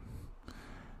team.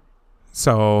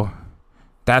 So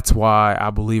that's why I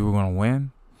believe we're going to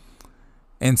win.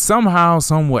 And somehow,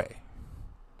 some way.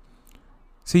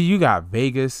 See, you got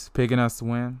Vegas picking us to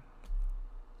win.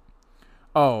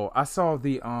 Oh, I saw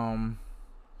the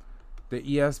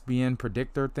ESPN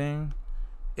predictor thing.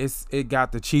 It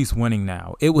got the Chiefs winning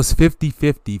now. It was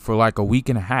 50-50 for like a week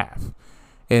and a half.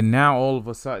 And now all of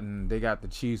a sudden they got the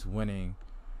Chiefs winning.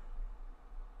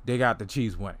 They got the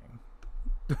Chiefs winning.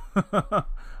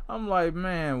 I'm like,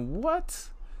 man, what?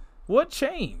 What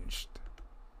changed?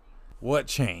 What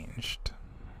changed?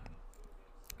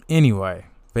 Anyway,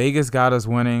 Vegas got us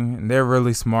winning, and they're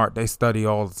really smart. They study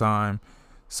all the time.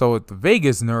 So the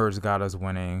Vegas nerds got us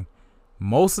winning.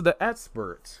 Most of the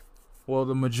experts, well,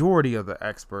 the majority of the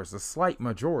experts, the slight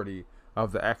majority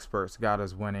of the experts got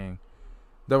us winning.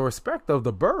 The respect of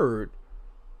the Bird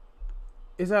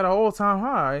is at an all-time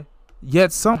high,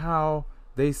 yet somehow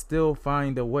they still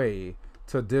find a way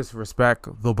to disrespect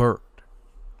the Bird.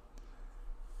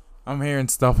 I'm hearing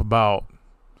stuff about,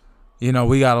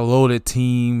 we got a loaded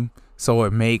team, so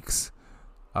it makes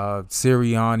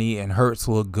Sirianni and Hurts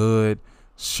look good.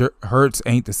 Hurts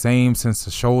ain't the same since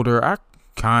the shoulder. I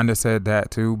kind of said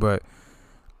that too, but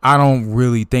I don't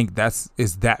really think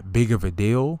is that big of a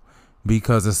deal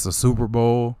because it's the Super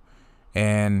Bowl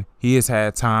and he has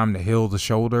had time to heal the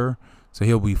shoulder, so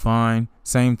he'll be fine.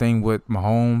 Same thing with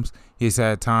Mahomes. He's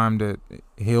had time to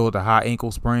heal the high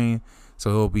ankle sprain,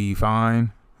 so he'll be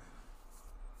fine.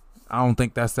 I don't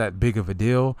think that's that big of a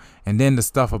deal. And then the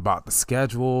stuff about the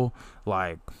schedule,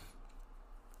 like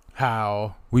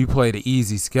how we played an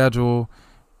easy schedule.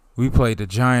 We played the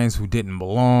Giants who didn't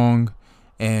belong,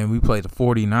 and we played the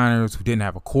 49ers who didn't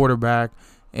have a quarterback.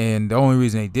 And the only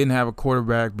reason they didn't have a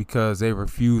quarterback because they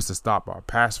refused to stop our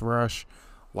pass rush.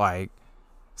 Like,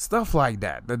 stuff like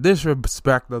that. The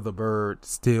disrespect of the Bird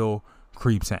still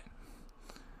creeps in.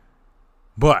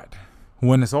 But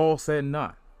when it's all said and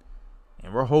done,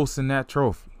 and we're hosting that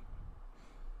trophy,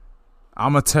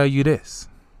 I'm going to tell you this.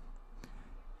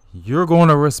 You're going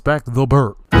to respect the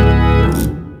Bird.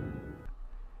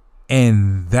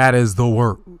 And that is the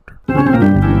word.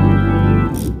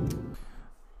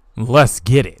 Let's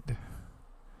get it.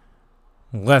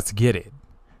 Let's get it.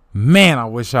 Man, I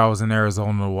wish I was in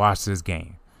Arizona to watch this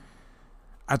game.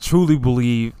 I truly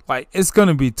believe, like, it's going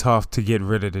to be tough to get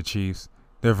rid of the Chiefs.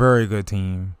 They're a very good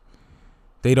team.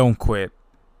 They don't quit.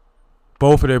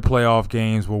 Both of their playoff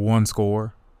games were one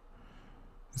score.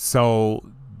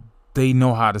 So they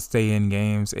know how to stay in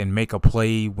games and make a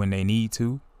play when they need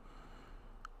to.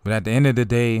 But at the end of the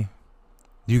day,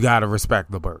 you got to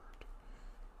respect the bird.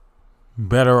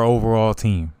 Better overall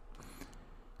team.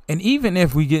 And even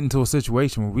if we get into a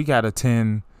situation where we got a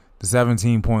 10 to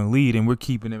 17 point lead and we're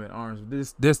keeping them at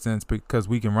arm's distance because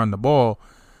we can run the ball,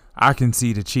 I can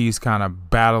see the Chiefs kind of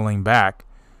battling back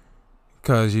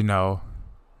because, you know,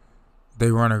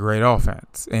 they run a great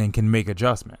offense and can make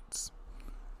adjustments.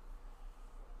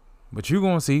 But you're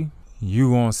going to see. You're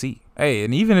going to see. Hey,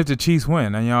 and even if the Chiefs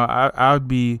win, and, you know, I would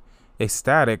be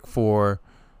ecstatic for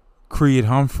Creed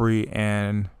Humphrey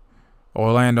and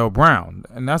Orlando Brown.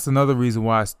 And that's another reason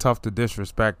why it's tough to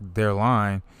disrespect their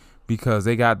line, because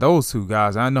they got those two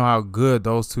guys. I know how good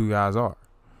those two guys are.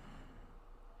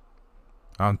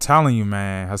 I'm telling you,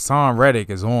 man, Hassan Reddick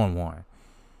is on one.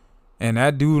 And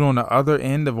that dude on the other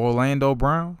end of Orlando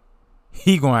Brown,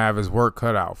 he going to have his work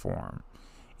cut out for him.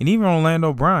 And even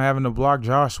Orlando Brown having to block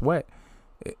Josh Sweat,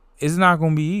 it's not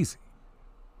going to be easy.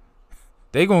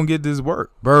 They going to get this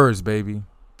work. Birds, baby.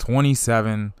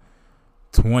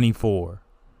 27-24.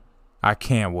 I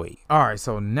can't wait. All right,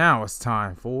 so now it's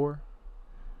time for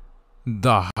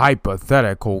the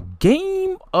hypothetical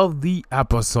game of the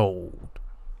episode.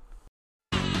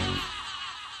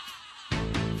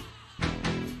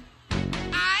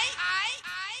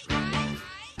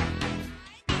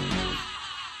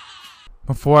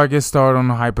 Before I get started on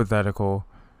the hypothetical,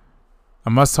 I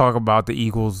must talk about the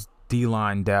Eagles'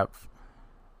 D-line depth.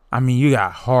 I mean, you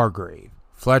got Hargrave,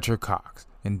 Fletcher Cox,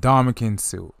 Ndamukong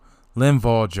Suh,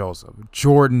 Linval Joseph,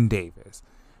 Jordan Davis,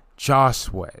 Josh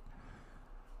Sweat,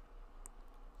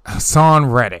 Hassan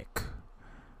Reddick.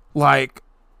 Like,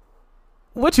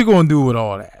 what you gonna do with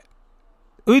all that?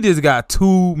 We just got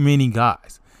too many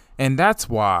guys. And that's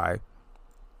why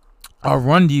our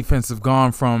run defense have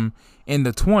gone from in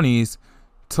the 20s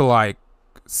to like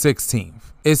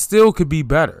 16th. It still could be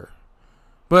better.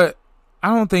 But I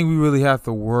don't think we really have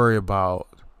to worry about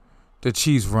the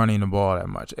Chiefs running the ball that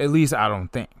much. At least I don't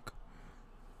think.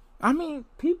 I mean,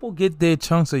 people get their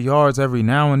chunks of yards every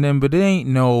now and then, but it ain't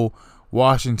no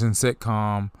Washington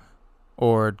sitcom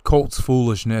or Colts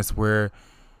foolishness where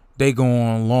they go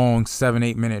on long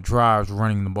 7-8 minute drives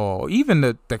running the ball. Even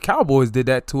the Cowboys did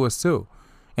that to us too,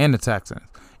 and the Texans.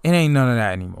 It ain't none of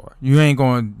that anymore. You ain't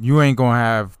going to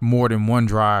have more than one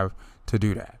drive to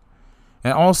do that.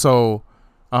 And also,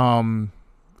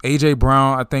 A.J.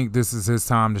 Brown, I think this is his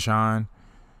time to shine,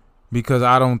 because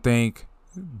I don't think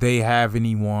they have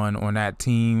anyone on that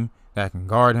team that can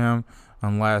guard him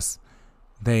unless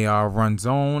they run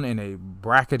zone and they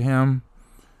bracket him.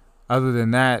 Other than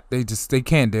that, they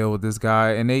can't deal with this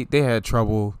guy, and they have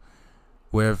trouble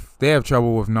with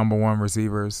number one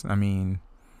receivers. I mean,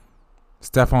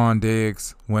 Stephon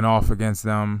Diggs went off against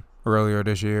them earlier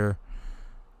this year.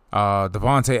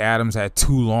 Devontae Adams had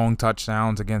 2 long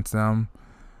touchdowns against them.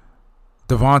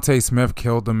 Devontae Smith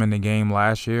killed them in the game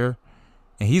last year,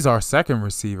 and he's our second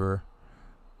receiver.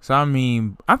 So, I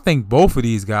mean, I think both of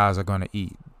these guys are going to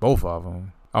eat. Both of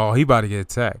them. Oh, he about to get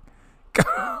tech.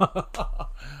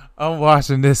 I'm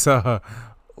watching this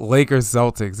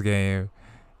Lakers-Celtics game,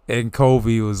 and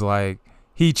Kobe was like,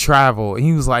 he traveled.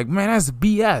 He was like, man, that's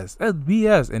BS. That's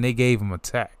BS. And they gave him a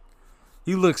tech.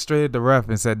 He looked straight at the ref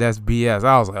and said, that's BS.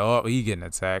 I was like, oh, he getting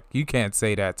attacked. You can't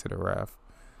say that to the ref.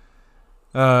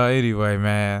 Anyway,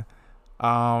 man.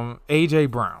 A.J.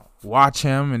 Brown. Watch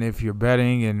him, and if you're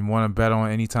betting and want to bet on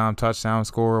anytime touchdown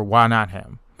scorer, why not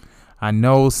him? I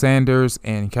know Sanders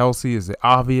and Kelsey is the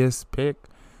obvious pick,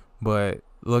 but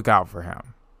look out for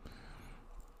him.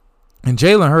 And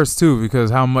Jalen Hurts, too, because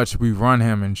how much we run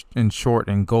him in short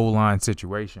and goal line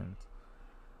situations.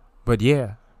 But,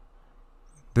 yeah,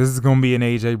 this is going to be an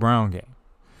A.J. Brown game.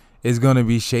 It's going to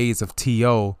be shades of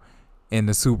T.O. in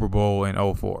the Super Bowl in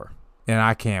 2004. And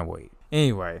I can't wait.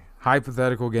 Anyway,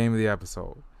 hypothetical game of the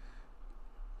episode.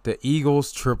 The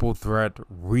Eagles triple threat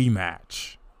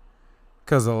rematch.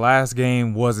 Because the last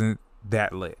game wasn't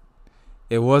that lit.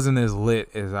 It wasn't as lit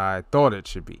as I thought it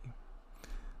should be.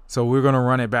 So we're going to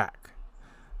run it back.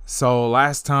 So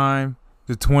last time,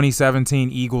 the 2017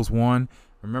 Eagles won.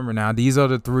 Remember now, these are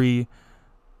the 3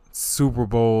 Super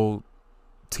Bowl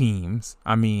teams.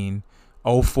 I mean,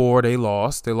 2004, they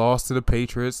lost. They lost to the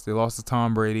Patriots. They lost to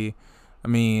Tom Brady. I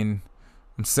mean,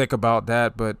 I'm sick about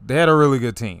that, but they had a really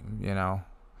good team, you know.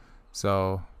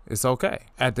 So it's okay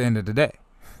at the end of the day.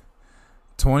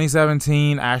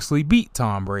 2017 actually beat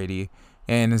Tom Brady.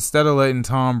 And instead of letting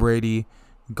Tom Brady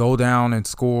go down and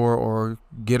score or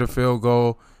get a field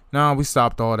goal. No, we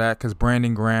stopped all that because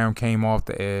Brandon Graham came off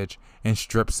the edge and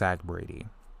strip sacked Brady.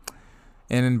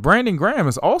 And then Brandon Graham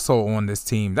is also on this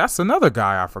team. That's another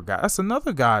guy I forgot. That's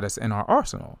another guy that's in our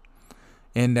arsenal.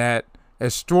 In that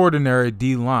extraordinary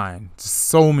D-line. Just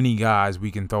so many guys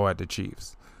we can throw at the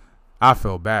Chiefs. I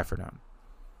feel bad for them.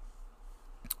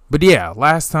 But yeah,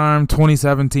 last time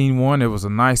 2017 won. It was a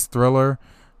nice thriller.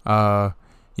 We're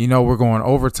going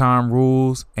overtime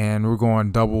rules and we're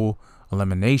going double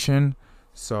elimination.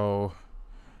 So,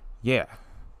 yeah.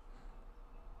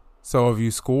 So if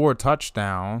you score a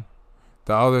touchdown,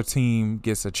 the other team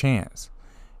gets a chance.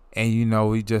 And,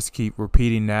 we just keep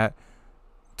repeating that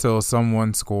till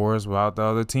someone scores without the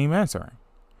other team answering.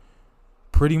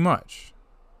 Pretty much.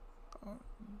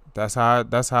 That's how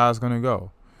it's going to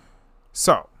go.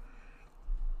 So,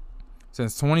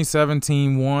 since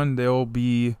 2017 won, they'll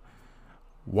be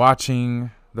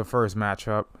watching the first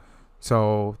matchup.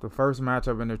 So, the first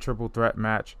matchup in the triple threat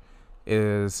match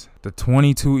is the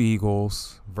 22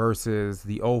 Eagles versus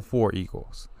the 04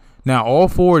 Eagles. Now, all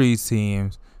four of these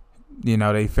teams,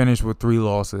 they finished with 3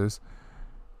 losses.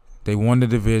 They won the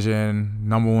division,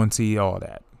 number 1 seed, all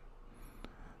that.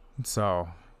 So,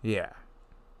 yeah.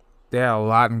 They had a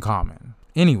lot in common.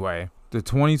 Anyway, the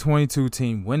 2022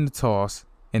 team win the toss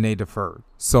and they deferred.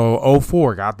 So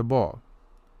 04 got the ball.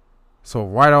 So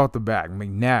right off the bat,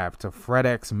 McNabb to Fred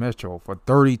X. Mitchell for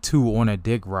 32 on a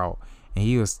dig route, and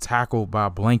he was tackled by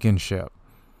Blankenship.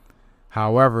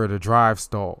 However, the drive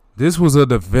stalled. This was a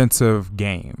defensive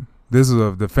game. This is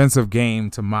a defensive game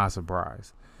to my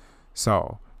surprise.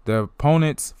 So the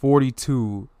opponent's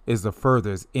 42 is the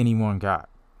furthest anyone got.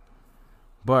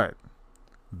 But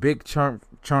big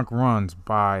chunk runs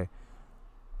by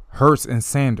Hurts and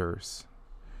Sanders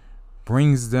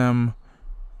brings them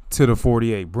to the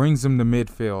 48, brings them to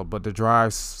midfield, but the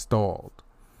drive stalled.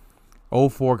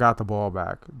 04 got the ball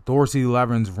back. Dorsey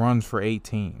Levens runs for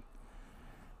 18.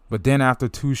 But then after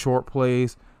 2 short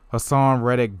plays, Hassan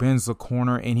Reddick bends the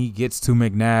corner and he gets to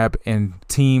McNabb and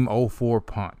team 04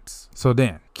 punts. So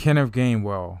then, Kenneth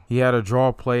Gainwell, he had a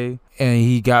draw play and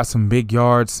he got some big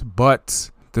yards,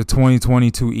 but the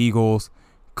 2022 Eagles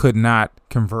could not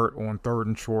convert on 3rd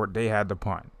and short. They had to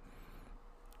punt.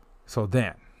 So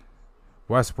then,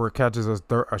 Westbrook catches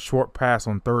a short pass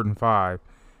on 3rd and 5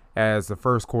 as the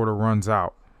first quarter runs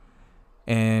out.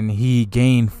 And he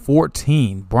gained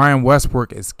 14. Brian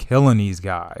Westbrook is killing these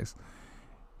guys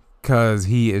because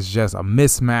he is just a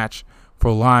mismatch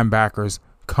for linebackers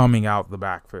coming out the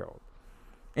backfield.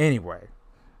 Anyway,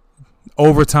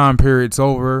 overtime period's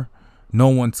over. No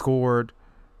one scored.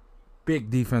 Big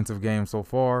defensive game so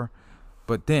far.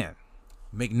 But then,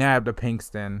 McNabb to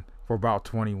Pinkston for about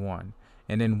 21.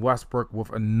 And then Westbrook with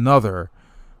another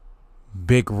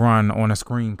big run on a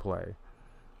screenplay.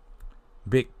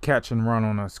 Big catch and run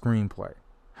on a screenplay.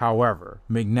 However,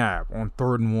 McNabb on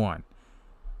 3rd and 1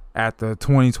 at the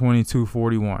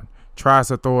 2022-41 tries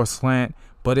to throw a slant,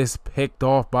 but it's picked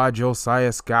off by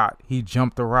Josiah Scott. He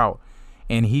jumped the route,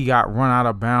 and he got run out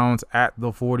of bounds at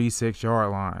the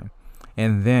 46-yard line.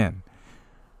 And then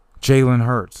Jalen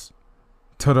Hurts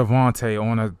to Devontae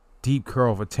on a deep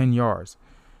curl for 10 yards.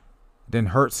 Then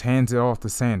Hurts hands it off to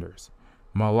Sanders.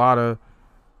 Malata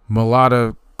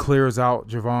clears out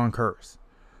Javon Curse.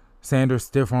 Sanders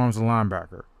stiff arms the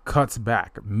linebacker, cuts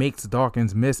back, makes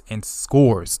Dawkins miss, and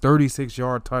scores.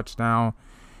 36-yard touchdown.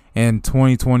 And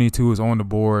 2022 is on the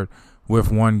board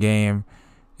with 1 game.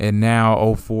 And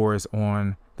now 04 is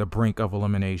on the brink of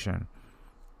elimination.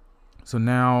 So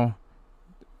now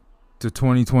the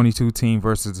 2022 team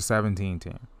versus the 17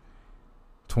 team.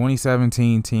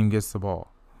 2017 team gets the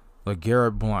ball.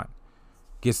 LeGarrette Blount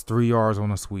gets 3 yards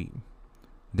on a sweep.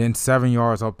 Then 7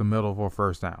 yards up the middle for a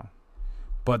first down.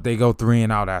 But they go 3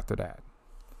 and out after that.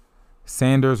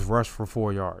 Sanders rushed for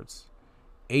 4 yards.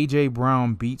 A.J.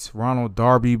 Brown beats Ronald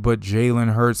Darby, but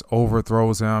Jalen Hurts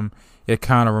overthrows him. It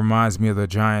kind of reminds me of the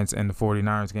Giants and the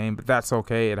 49ers game, but that's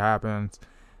okay. It happens.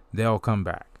 They'll come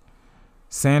back.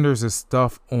 Sanders is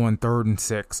stuffed on 3rd and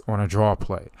 6 on a draw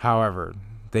play. However,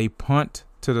 they punt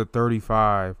to the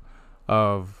 35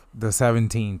 of the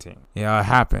 17 team. Yeah, it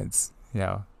happens.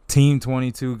 Yeah. Team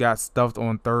 22 got stuffed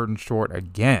on 3rd and short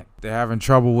again. They're having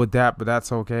trouble with that, but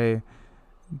that's okay.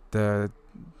 The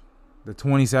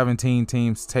 2017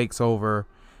 teams takes over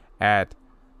at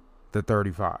the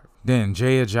 35. Then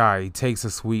Jay Ajayi takes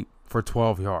a sweep for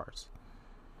 12 yards.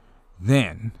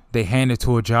 Then they hand it to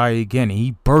Ajayi again.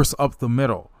 He bursts up the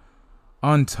middle.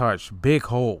 Untouched. Big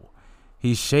hole.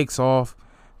 He shakes off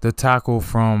the tackle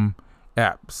from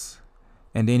Epps.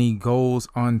 And then he goes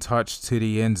untouched to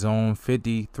the end zone,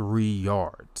 53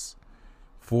 yards.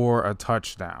 for a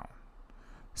touchdown.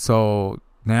 So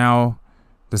now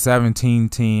the 17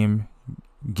 team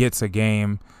gets a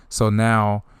game. So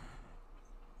now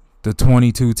the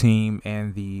 22 team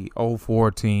and the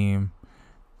 04 team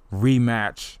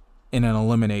rematch in an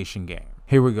elimination game.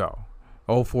 Here we go.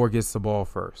 04 gets the ball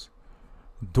first.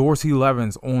 Dorsey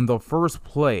Levens on the first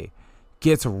play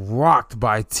gets rocked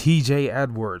by TJ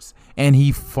Edwards and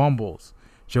he fumbles.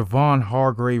 Javon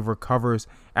Hargrave recovers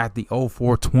at the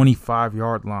 04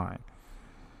 25-yard line.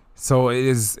 So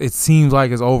it seems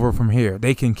like it's over from here.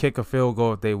 They can kick a field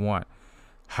goal if they want.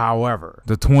 However,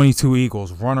 the 22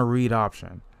 Eagles run a read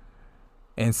option,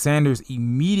 and Sanders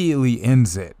immediately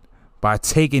ends it by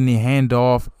taking the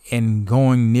handoff and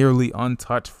going nearly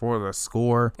untouched for the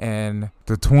score. And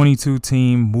the 22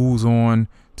 team moves on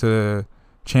to the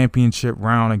championship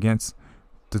round against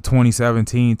the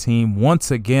 2017 team, once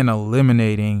again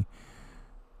eliminating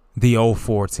the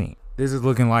 04 team. This is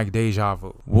looking like deja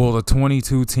vu. Will the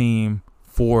 22 team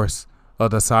force a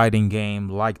deciding game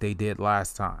like they did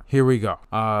last time? Here we go.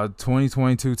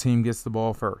 2022 team gets the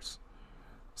ball first.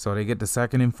 So they get the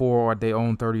 2nd and 4 at their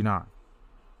own 39.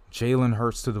 Jalen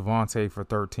Hurts to Devontae for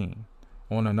 13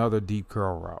 on another deep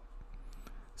curl route.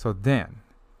 So then,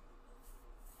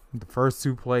 the first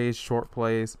 2 plays, short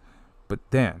plays, but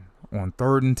then on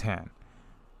 3rd and 10,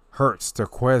 Hurts to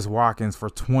Quez Watkins for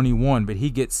 21, but he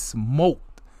gets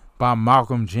smoked by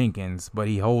Malcolm Jenkins, but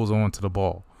he holds on to the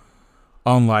ball,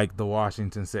 unlike the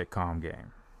Washington sitcom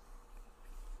game.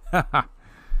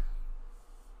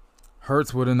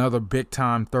 Hurts with another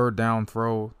big-time 3rd down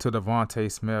throw to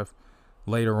Devontae Smith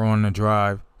later on in the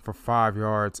drive for 5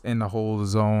 yards in the hold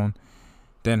zone.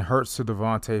 Then Hurts to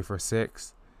Devontae for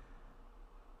 6.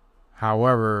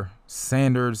 However,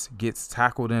 Sanders gets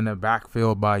tackled in the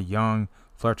backfield by Young,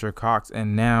 Fletcher Cox,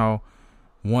 and now,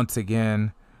 once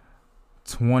again,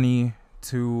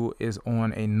 22 is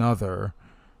on another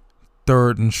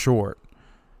 3rd and short.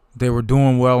 They were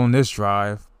doing well in this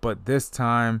drive, but this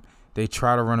time they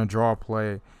try to run a draw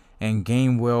play, and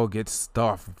Gainwell gets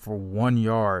stuffed for 1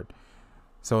 yard.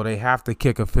 So they have to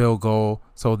kick a field goal.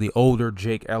 So the older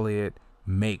Jake Elliott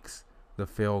makes the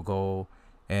field goal,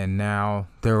 and now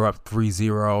they're up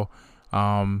 3-0.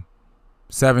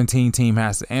 17 team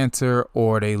has to answer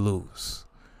or they lose.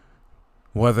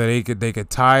 Whether they could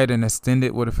tie it and extend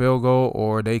it with a field goal,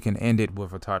 or they can end it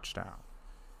with a touchdown.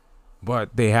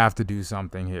 But they have to do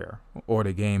something here, or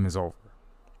the game is over.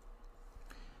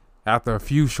 After a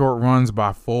few short runs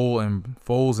by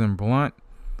Foles and Blunt,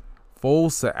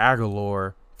 Foles to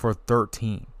Aguilar for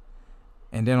 13.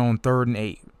 And then on 3rd and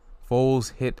 8,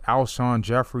 Foles hit Alshon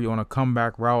Jeffrey on a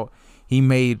comeback route. He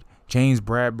made James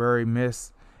Bradbury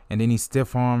miss, and then he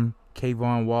stiff-armed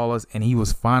Kayvon Wallace, and he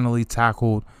was finally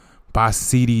tackled by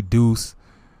C.D. Deuce,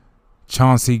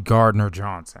 Chauncey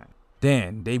Gardner-Johnson.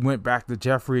 Then they went back to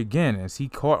Jeffrey again as he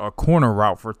caught a corner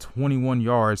route for 21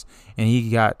 yards, and he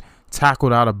got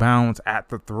tackled out of bounds at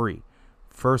the 3.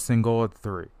 1st and goal at the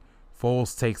 3.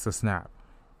 Foles takes the snap,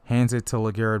 hands it to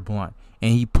LeGarrette Blount,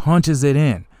 and he punches it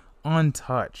in,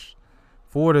 untouched,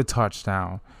 for the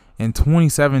touchdown. And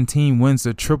 2017 wins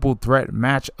the triple threat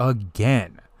match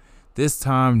again. This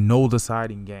time, no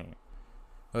deciding game.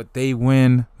 But they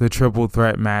win the triple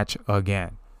threat match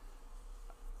again.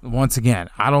 Once again,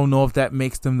 I don't know if that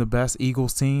makes them the best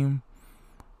Eagles team.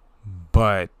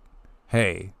 But,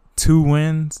 hey, 2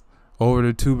 wins over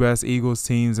the 2 best Eagles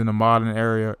teams in the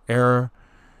modern era.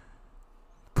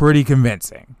 Pretty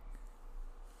convincing.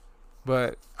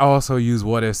 But I also use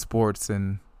What If Sports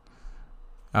and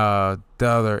the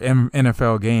other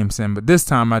NFL game sim. But this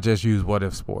time I just used What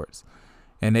If Sports.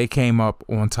 And they came up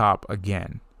on top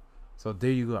again. So there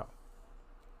you go.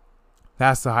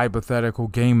 That's the hypothetical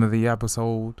game of the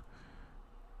episode.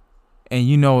 And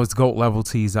you know it's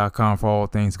GOATLevelTees.com for all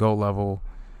things GOAT Level.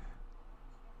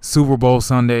 Super Bowl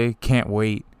Sunday. Can't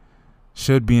wait.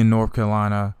 Should be in North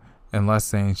Carolina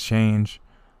unless things change.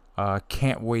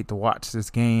 Can't wait to watch this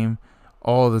game.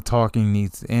 All the talking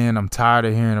needs to end. I'm tired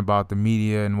of hearing about the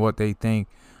media and what they think.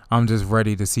 I'm just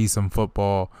ready to see some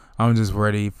football. I'm just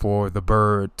ready for the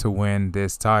Bird to win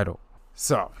this title.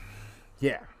 So,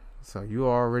 yeah. So you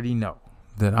already know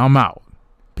that I'm out.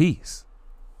 Peace.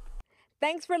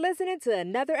 Thanks for listening to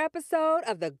another episode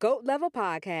of the GOAT Level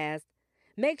Podcast.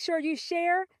 Make sure you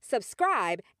share,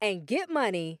 subscribe, and get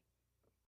money.